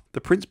Bath, the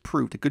prince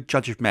proved a good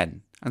judge of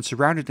men, and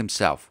surrounded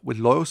himself with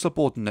loyal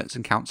subordinates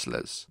and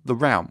counsellors. The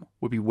realm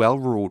would be well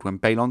ruled when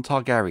Balon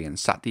Targaryen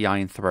sat the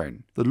Iron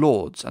Throne. The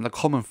lords and the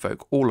common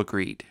folk all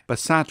agreed, but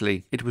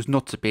sadly it was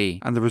not to be,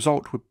 and the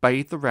result would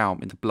bathe the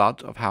realm in the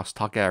blood of House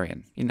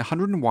Targaryen. In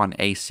 101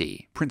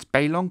 AC, Prince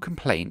Balon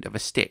complained of a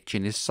stitch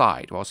in his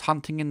side whilst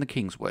hunting in the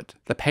Kingswood.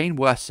 The pain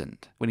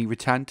worsened when he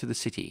returned to the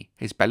city.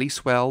 His belly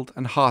swelled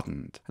and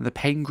hardened, and the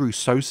pain grew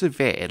so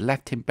severe it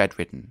left him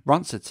bedridden.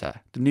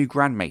 Runciter, the new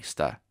Grand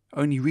Maester,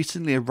 only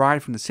recently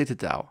arrived from the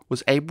citadel,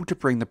 was able to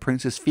bring the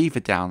prince's fever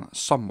down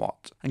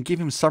somewhat and give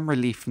him some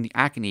relief from the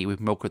agony with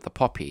milk of the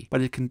poppy,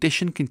 but his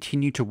condition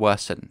continued to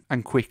worsen,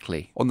 and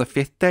quickly. On the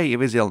 5th day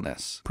of his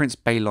illness, Prince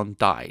Balon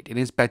died in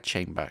his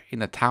bedchamber in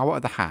the Tower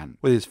of the Hand,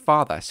 with his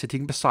father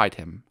sitting beside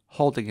him,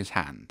 holding his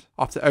hand.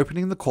 After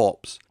opening the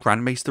corpse,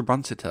 Grand Maester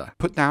Runciter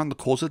put down the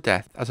cause of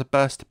death as a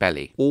burst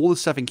belly. All the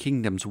 7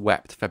 kingdoms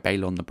wept for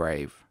Balon the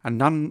Brave, and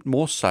none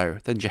more so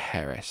than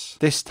Jaehaerys.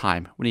 This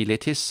time, when he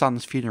lit his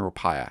son's funeral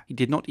pyre, he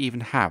did not even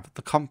have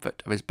the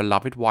comfort of his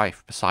beloved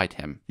wife beside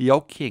him. The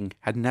old king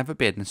had never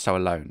been so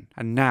alone,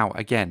 and now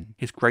again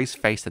his grace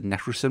faced a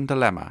nettlesome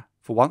dilemma.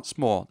 For once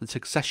more the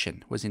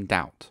succession was in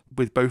doubt.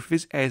 With both of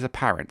his heirs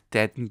apparent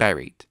dead and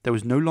buried, there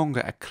was no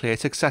longer a clear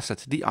successor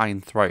to the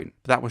Iron Throne,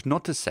 but that was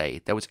not to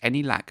say there was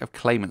any lack of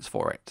claimants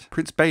for it.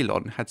 Prince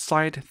Balon had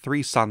sired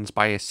 3 sons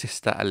by his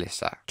sister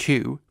Alyssa.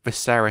 2,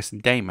 Viserys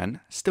and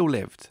Daemon, still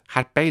lived.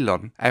 Had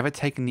Balon ever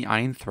taken the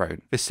Iron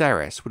Throne,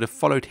 Viserys would have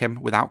followed him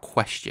without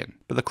question,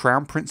 but the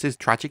Crown Prince's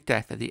tragic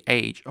death at the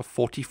age of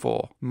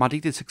 44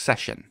 muddied the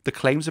succession. The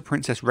claims of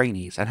Princess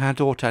Rhaenys and her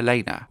daughter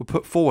Laena were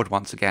put forward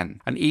once again,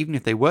 and even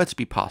if they were to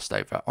be passed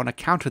over on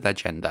account of their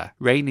gender,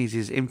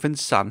 Rhaenys' infant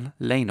son,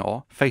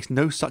 Laenor, faced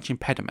no such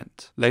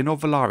impediment. Laenor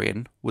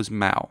Velaryon was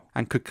male,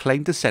 and could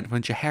claim descent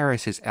from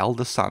Jaehaerys'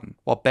 elder son,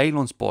 while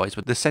Balon's boys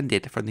were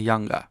descended from the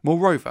younger.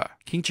 Moreover,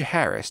 King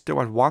Jaehaerys still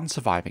had one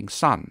surviving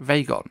son,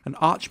 Vaegon, an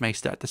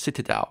archmaester at the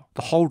Citadel,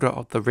 the holder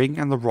of the ring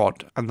and the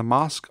rod and the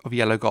mask of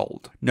yellow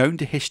gold, known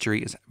to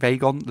history as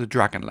Vaegon the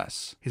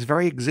Dragonless. His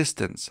very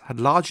existence had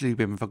largely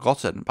been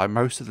forgotten by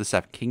most of the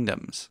 7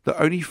 kingdoms. Though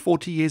only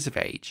 40 years of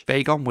age,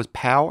 Vaegon was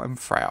pale and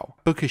frail,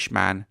 bookish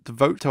man,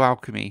 devout to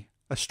alchemy,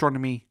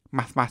 astronomy,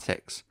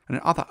 mathematics, and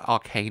other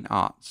arcane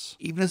arts.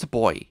 Even as a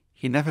boy,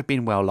 he had never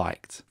been well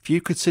liked.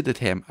 Few considered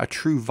him a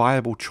true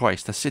viable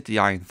choice to sit the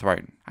Iron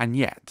Throne, and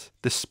yet,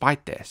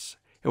 despite this,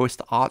 it was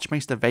to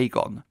Archmaester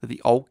Vaegon that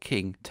the old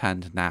king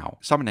turned now,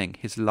 summoning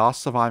his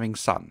last surviving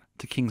son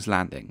to King's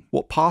Landing.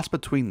 What passed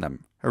between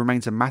them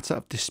remains a matter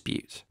of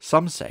dispute.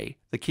 Some say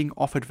the king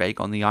offered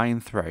Vaegon the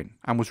Iron Throne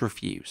and was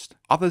refused.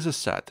 Others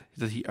assert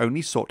that he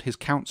only sought his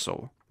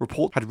counsel.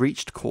 Report had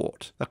reached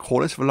court that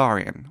Corlys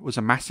Velaryon was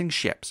amassing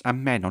ships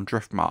and men on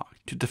Driftmark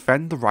to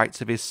defend the rights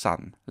of his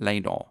son,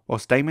 Laenor,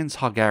 whilst Daemon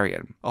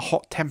Targaryen, a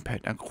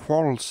hot-tempered and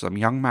quarrelsome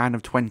young man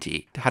of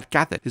 20, had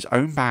gathered his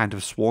own band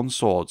of sworn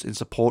swords in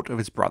support of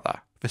his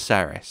brother,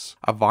 Viserys.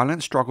 A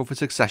violent struggle for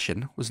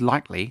succession was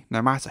likely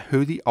no matter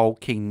who the old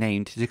king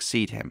named to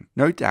succeed him.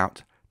 No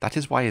doubt that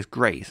is why his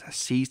grace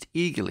seized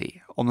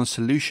eagerly on the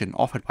solution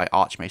offered by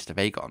Archmaester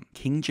Vaegon.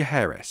 King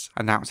Jaehaerys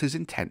announced his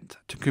intent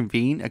to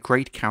convene a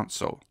great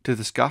council to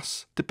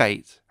discuss,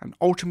 debate, and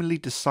ultimately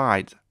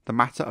decide the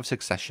matter of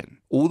succession.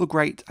 All the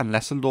great and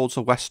lesser lords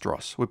of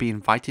Westeros would be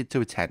invited to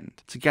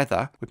attend,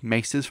 together with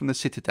maesters from the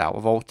citadel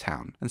of Old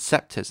Town and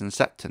septors and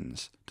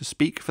septons, to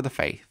speak for the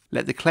faith.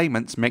 Let the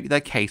claimants make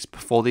their case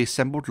before the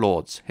assembled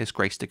lords, his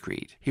grace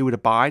decreed. He would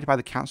abide by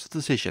the council's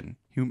decision,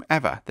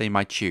 whomever they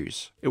might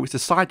choose. It was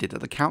decided that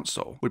the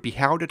council would be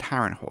held at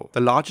Harrenhal, the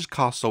largest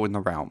castle in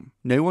the realm.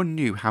 No one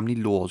knew how many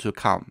lords would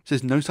come,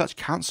 since no such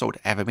council had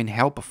ever been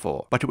held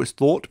before, but it was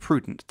thought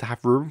prudent to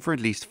have room for at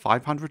least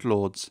 500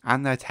 lords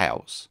and their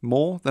tails.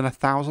 More than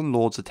 1,000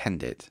 lords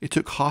attended. It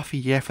took half a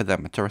year for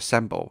them to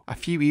assemble. A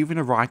few even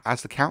arrived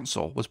as the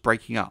council was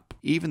breaking up.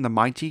 Even the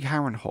mighty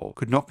Harrenhal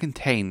could not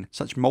contain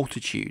such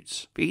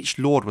multitudes, for each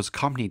lord was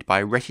accompanied by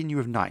a retinue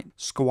of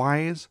knights,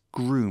 squires,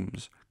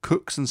 grooms,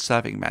 cooks and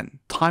serving men.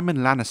 Tywin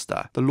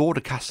Lannister, the Lord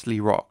of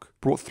Casterly Rock,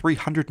 brought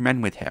 300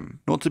 men with him.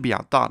 Not to be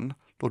outdone,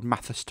 Lord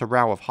Mathis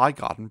Tyrell of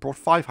Highgarden brought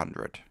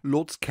 500.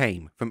 Lords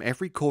came from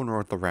every corner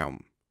of the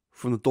realm,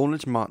 from the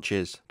Dawnless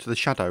Marches to the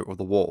Shadow of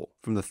the Wall,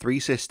 from the Three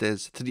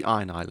Sisters to the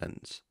Iron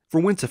Islands.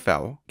 From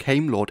Winterfell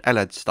came Lord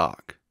Elladd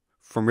Stark,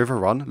 from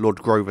Riverrun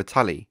Lord Grover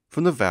Tully,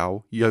 from the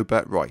Vale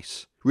Yobert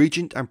Royce,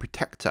 regent and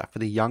protector for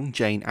the young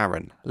Jane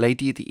Arryn,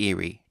 Lady of the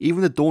Eyrie.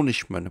 Even the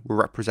Dornishmen were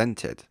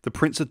represented. The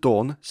Prince of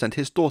Dorne sent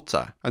his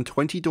daughter and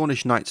 20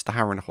 Dornish knights to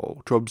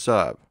Harrenhal to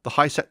observe. The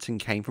High Septon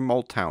came from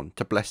Old Town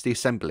to bless the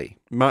assembly.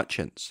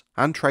 Merchants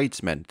and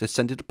tradesmen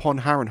descended upon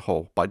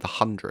Harrenhal by the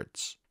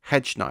hundreds.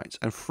 Hedge knights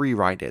and free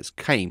riders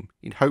came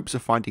in hopes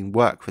of finding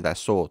work for their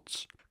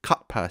swords.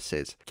 Cut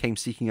purses came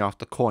seeking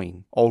after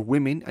coin. Old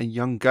women and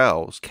young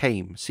girls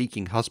came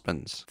seeking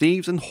husbands.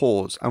 Thieves and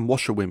whores and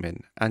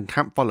washerwomen and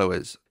camp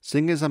followers,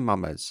 singers and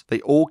mummers, they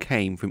all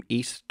came from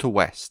east to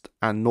west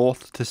and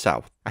north to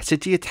south. A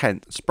city of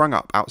tent sprung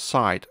up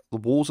outside the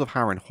walls of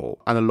Harrenhal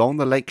and along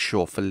the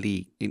lakeshore for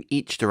leagues in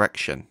each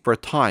direction. For a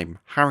time,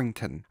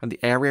 Harrington and the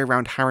area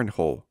around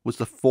Harrenhal was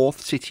the 4th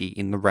city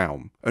in the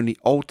realm. Only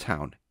Old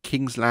Town,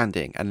 King's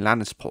Landing and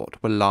Lannisport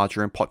were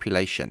larger in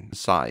population and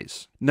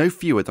size. No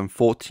fewer than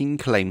 14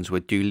 claims were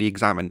duly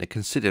examined and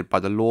considered by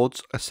the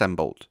lords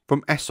assembled.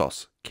 From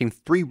Essos came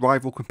 3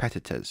 rival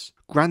competitors,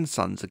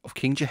 grandsons of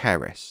King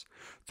Jaehaerys,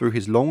 through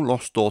his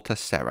long-lost daughter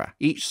Serra,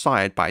 each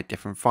sired by a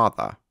different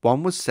father.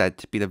 One was said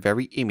to be the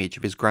very image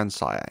of his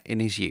grandsire in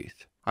his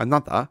youth.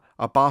 Another,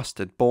 a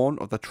bastard born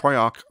of the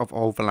Triarch of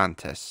Old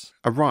Volantis,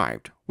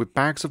 arrived with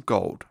bags of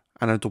gold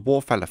and a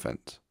dwarf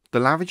elephant. The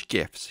lavish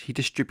gifts he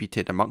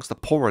distributed amongst the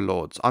poorer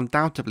lords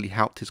undoubtedly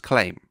helped his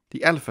claim.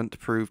 The elephant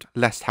proved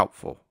less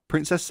helpful.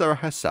 Princess Sarah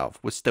herself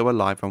was still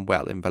alive and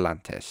well in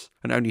Volantis,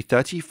 and only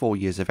 34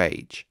 years of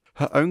age.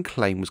 Her own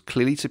claim was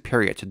clearly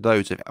superior to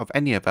those of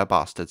any of her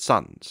bastard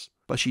sons,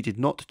 but she did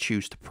not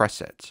choose to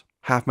press it.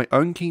 "Have my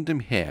own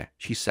kingdom here,"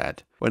 she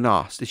said, when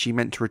asked if she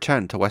meant to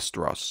return to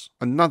Westeros.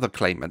 Another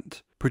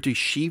claimant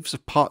produced sheaves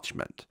of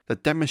parchment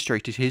that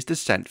demonstrated his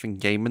descent from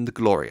Aemon the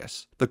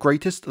Glorious, the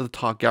greatest of the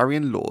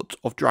Targaryen lords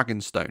of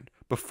Dragonstone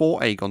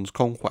before Aegon's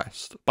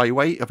conquest, by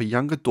way of a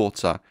younger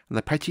daughter and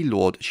the petty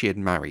lord she had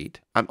married,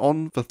 and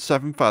on for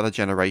 7 further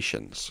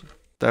generations.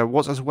 There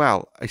was as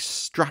well a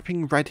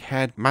strapping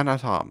red-haired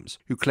man-at-arms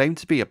who claimed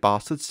to be a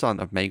bastard son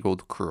of Maegor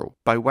the Cruel.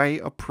 By way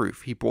of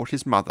proof, he brought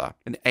his mother,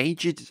 an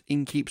aged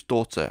innkeep's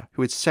daughter,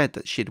 who had said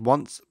that she had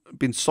once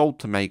been sold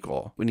to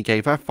Maegor when he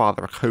gave her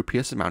father a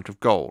copious amount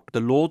of gold. The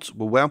lords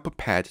were well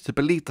prepared to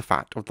believe the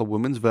fact of the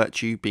woman's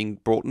virtue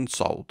being bought and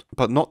sold,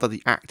 but not that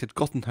the act had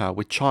gotten her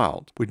with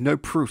child, with no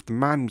proof the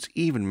man was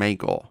even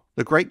Maegor.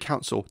 The Great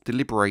Council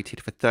deliberated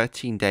for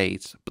 13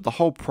 days, but the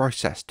whole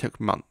process took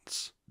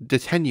months. The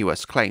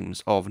tenuous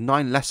claims of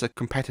 9 lesser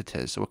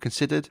competitors were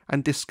considered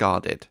and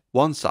discarded.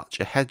 One such,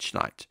 a hedge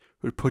knight,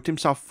 who had put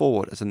himself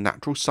forward as a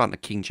natural son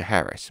of King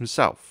Jaehaerys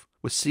himself,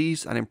 was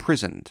seized and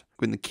imprisoned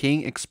when the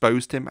king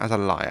exposed him as a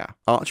liar.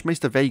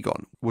 Archmaester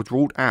Vagon was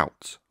ruled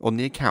out on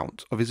the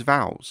account of his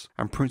vows,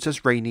 and Princess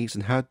Rhaenys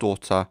and her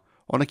daughter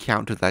on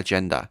account of their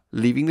gender,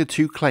 leaving the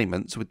 2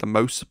 claimants with the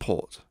most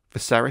support.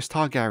 Viserys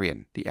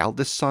Targaryen, the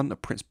eldest son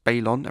of Prince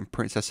Baelon and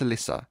Princess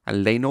Alyssa,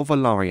 and Laenor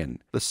Velaryon,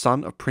 the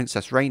son of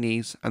Princess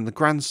Rhaenys and the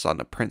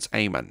grandson of Prince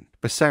Aemon.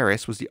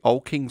 Viserys was the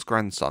old king's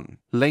grandson,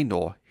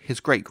 Laenor his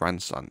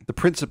great-grandson. The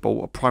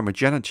principle of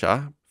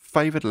primogeniture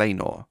favoured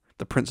Laenor,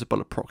 the principle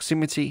of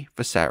proximity,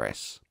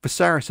 Viserys.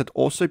 Viserys had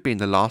also been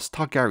the last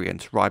Targaryen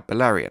to ride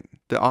Balerion,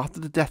 that after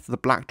the death of the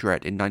Black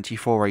Dread in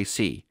 94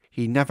 AC,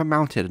 he never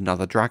mounted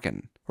another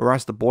dragon,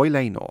 whereas the boy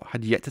Laenor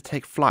had yet to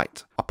take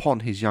flight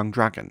upon his young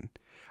dragon,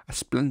 a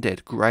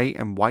splendid grey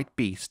and white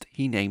beast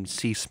he named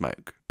Sea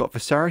Smoke. But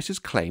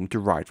Viserys' claim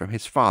derived from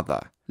his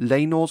father,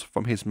 Laenor's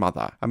from his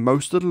mother, and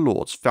most of the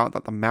lords felt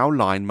that the male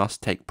line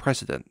must take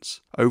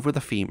precedence over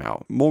the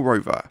female.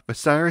 Moreover,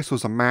 Viserys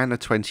was a man of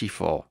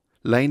 24,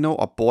 Laenor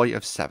a boy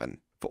of 7.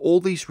 For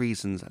all these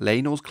reasons,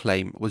 Laenor's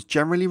claim was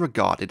generally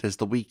regarded as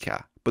the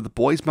weaker, but the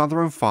boy's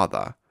mother and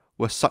father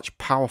were such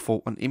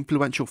powerful and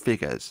influential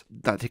figures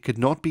that it could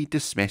not be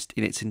dismissed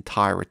in its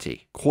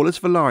entirety. Corlys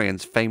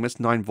Velaryon's famous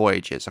 9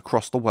 voyages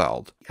across the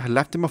world had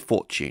left him a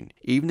fortune,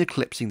 even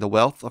eclipsing the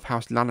wealth of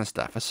House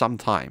Lannister for some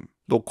time.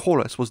 Lord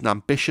Corlys was an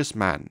ambitious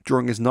man.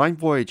 During his 9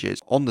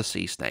 voyages on the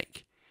Sea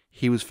Snake,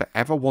 he was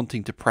forever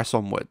wanting to press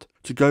onward,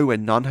 to go where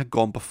none had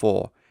gone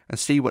before, and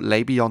see what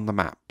lay beyond the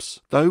maps.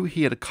 Though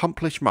he had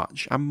accomplished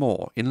much and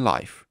more in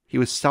life, he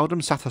was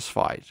seldom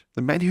satisfied.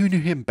 The men who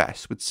knew him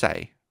best would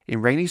say,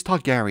 in Rhaenys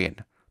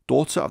Targaryen,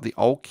 daughter of the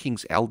old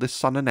king's eldest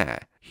son and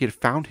heir, he had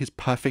found his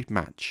perfect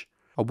match.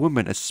 A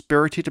woman as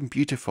spirited and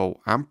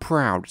beautiful and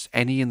proud as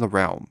any in the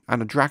realm,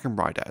 and a dragon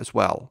rider as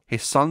well.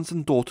 His sons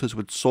and daughters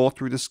would soar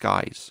through the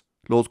skies,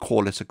 Lord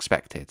Corlys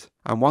expected,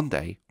 and one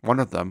day one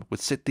of them would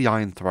sit the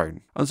Iron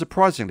Throne.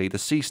 Unsurprisingly, the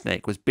Sea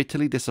Snake was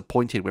bitterly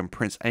disappointed when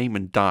Prince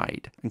Aemon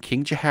died, and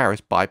King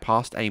Jaehaerys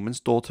bypassed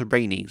Aemon's daughter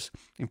Rhaenys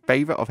in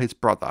favour of his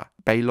brother,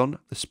 Baelon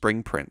the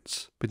Spring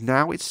Prince. But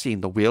now it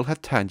seemed the wheel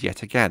had turned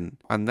yet again,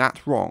 and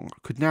that wrong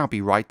could now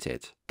be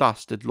righted.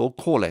 Thus did Lord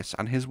Corlys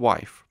and his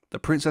wife, the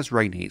Princess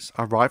Rhaenys,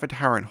 arrive at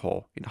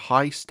Harrenhal in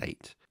high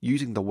state,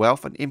 using the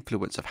wealth and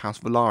influence of House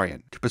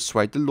Velaryon to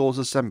persuade the lords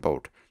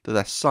assembled that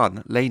their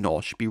son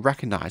Laenor should be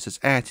recognised as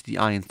heir to the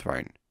Iron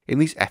Throne. In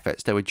these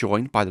efforts they were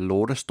joined by the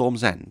Lord of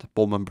Storm's End,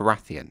 Borman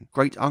Baratheon,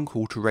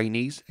 great-uncle to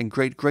Rhaenys and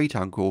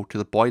great-great-uncle to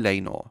the boy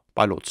Laenor,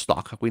 by Lord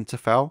Stark of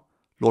Winterfell,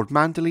 Lord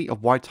Manderley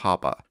of White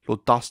Harbour,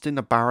 Lord Dustin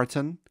of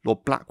Barraton,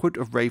 Lord Blackwood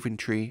of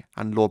Raventree,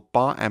 and Lord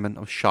Bar Emmon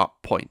of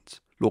Sharp Point,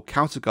 Lord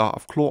Celtigar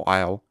of Claw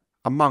Isle,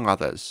 among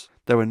others.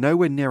 They were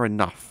nowhere near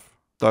enough.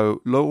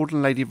 Though Lord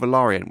and Lady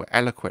Velaryon were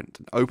eloquent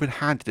and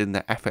open-handed in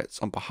their efforts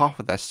on behalf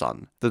of their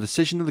son, the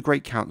decision of the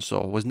Great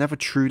Council was never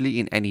truly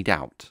in any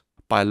doubt.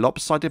 By a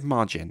lopsided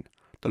margin,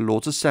 the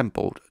lords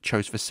assembled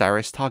chose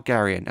Viserys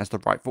Targaryen as the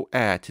rightful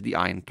heir to the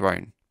Iron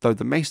Throne. Though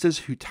the maesters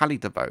who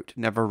tallied the vote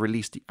never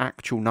released the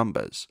actual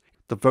numbers,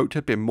 the vote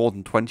had been more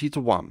than 20 to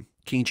 1.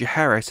 King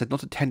Jaehaerys had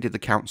not attended the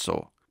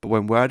council, but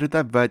when word of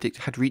their verdict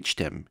had reached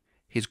him,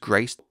 His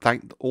Grace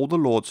thanked all the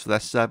lords for their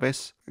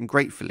service and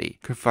gratefully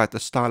conferred the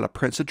style of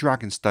Prince of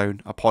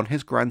Dragonstone upon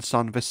his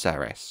grandson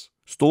Viserys.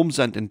 Storm's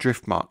End and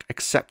Driftmark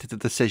accepted the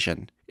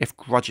decision, if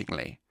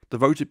grudgingly. The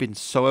vote had been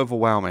so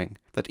overwhelming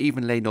that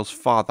even Laenor's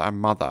father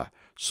and mother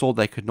saw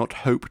they could not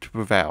hope to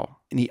prevail.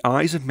 In the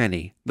eyes of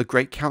many, the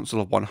Great Council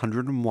of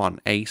 101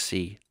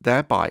 AC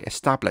thereby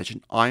established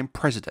an Iron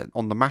President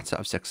on the matter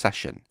of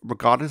succession.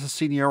 Regardless of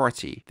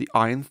seniority, the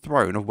Iron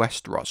Throne of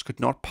Westeros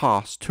could not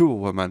pass to a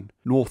woman,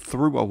 nor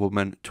through a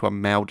woman to a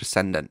male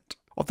descendant.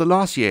 Of the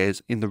last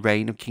years in the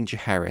reign of King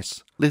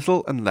Jaehaerys,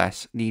 little and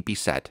less need be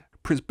said.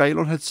 Prince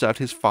Balon had served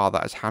his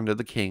father as Hand of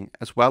the King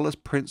as well as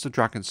Prince of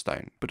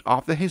Dragonstone, but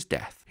after his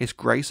death, his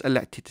grace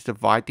elected to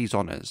divide these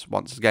honours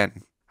once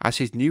again. As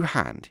his new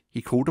hand,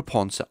 he called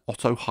upon Sir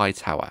Otto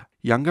Hightower,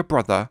 younger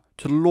brother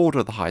to the Lord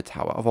of the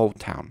Hightower of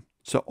Oldtown.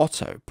 Sir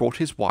Otto brought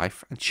his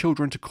wife and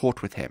children to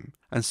court with him,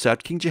 and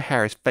served King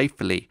Jaehaerys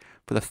faithfully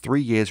for the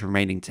 3 years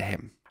remaining to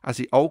him. As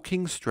the old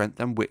king's strength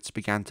and wits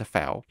began to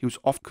fail, he was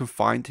often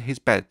confined to his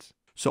bed.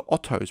 Sir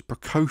Otto's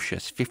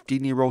precocious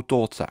 15-year-old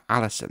daughter,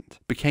 Alicent,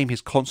 became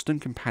his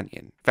constant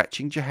companion,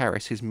 fetching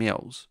Jaehaerys his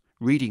meals,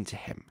 reading to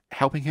him,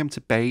 helping him to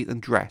bathe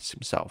and dress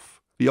himself.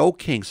 The old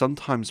king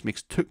sometimes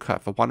mistook her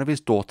for one of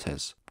his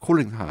daughters,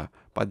 calling her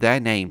by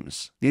their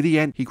names. Near the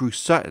end, he grew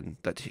certain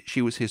that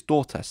she was his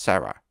daughter,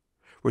 Sarah,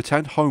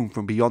 returned home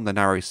from beyond the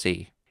narrow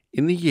sea.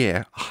 In the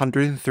year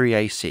 103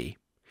 AC,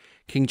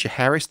 King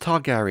Jaehaerys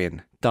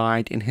Targaryen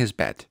died in his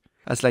bed,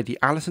 as Lady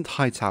Alicent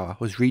Hightower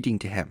was reading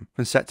to him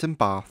from Septon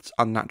Bath's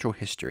Unnatural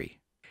History.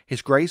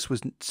 His Grace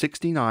was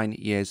 69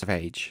 years of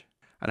age,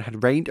 and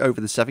had reigned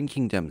over the 7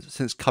 kingdoms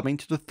since coming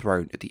to the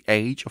throne at the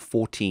age of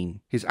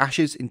 14. His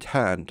ashes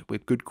interred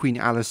with good Queen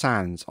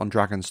Alysanne's on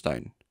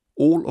Dragonstone.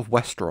 All of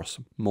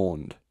Westeros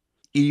mourned.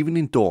 Even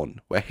in Dawn,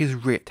 where his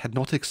writ had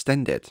not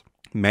extended,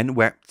 men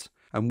wept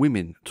and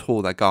women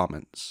tore their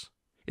garments.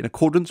 In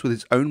accordance with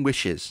his own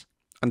wishes,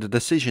 and the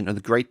decision of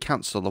the Great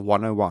Council of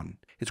 101,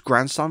 his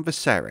grandson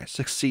Viserys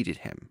succeeded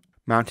him,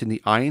 mounting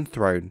the Iron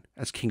Throne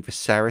as King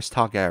Viserys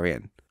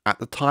Targaryen. At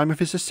the time of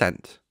his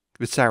ascent,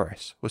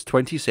 Viserys was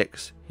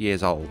 26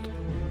 years old.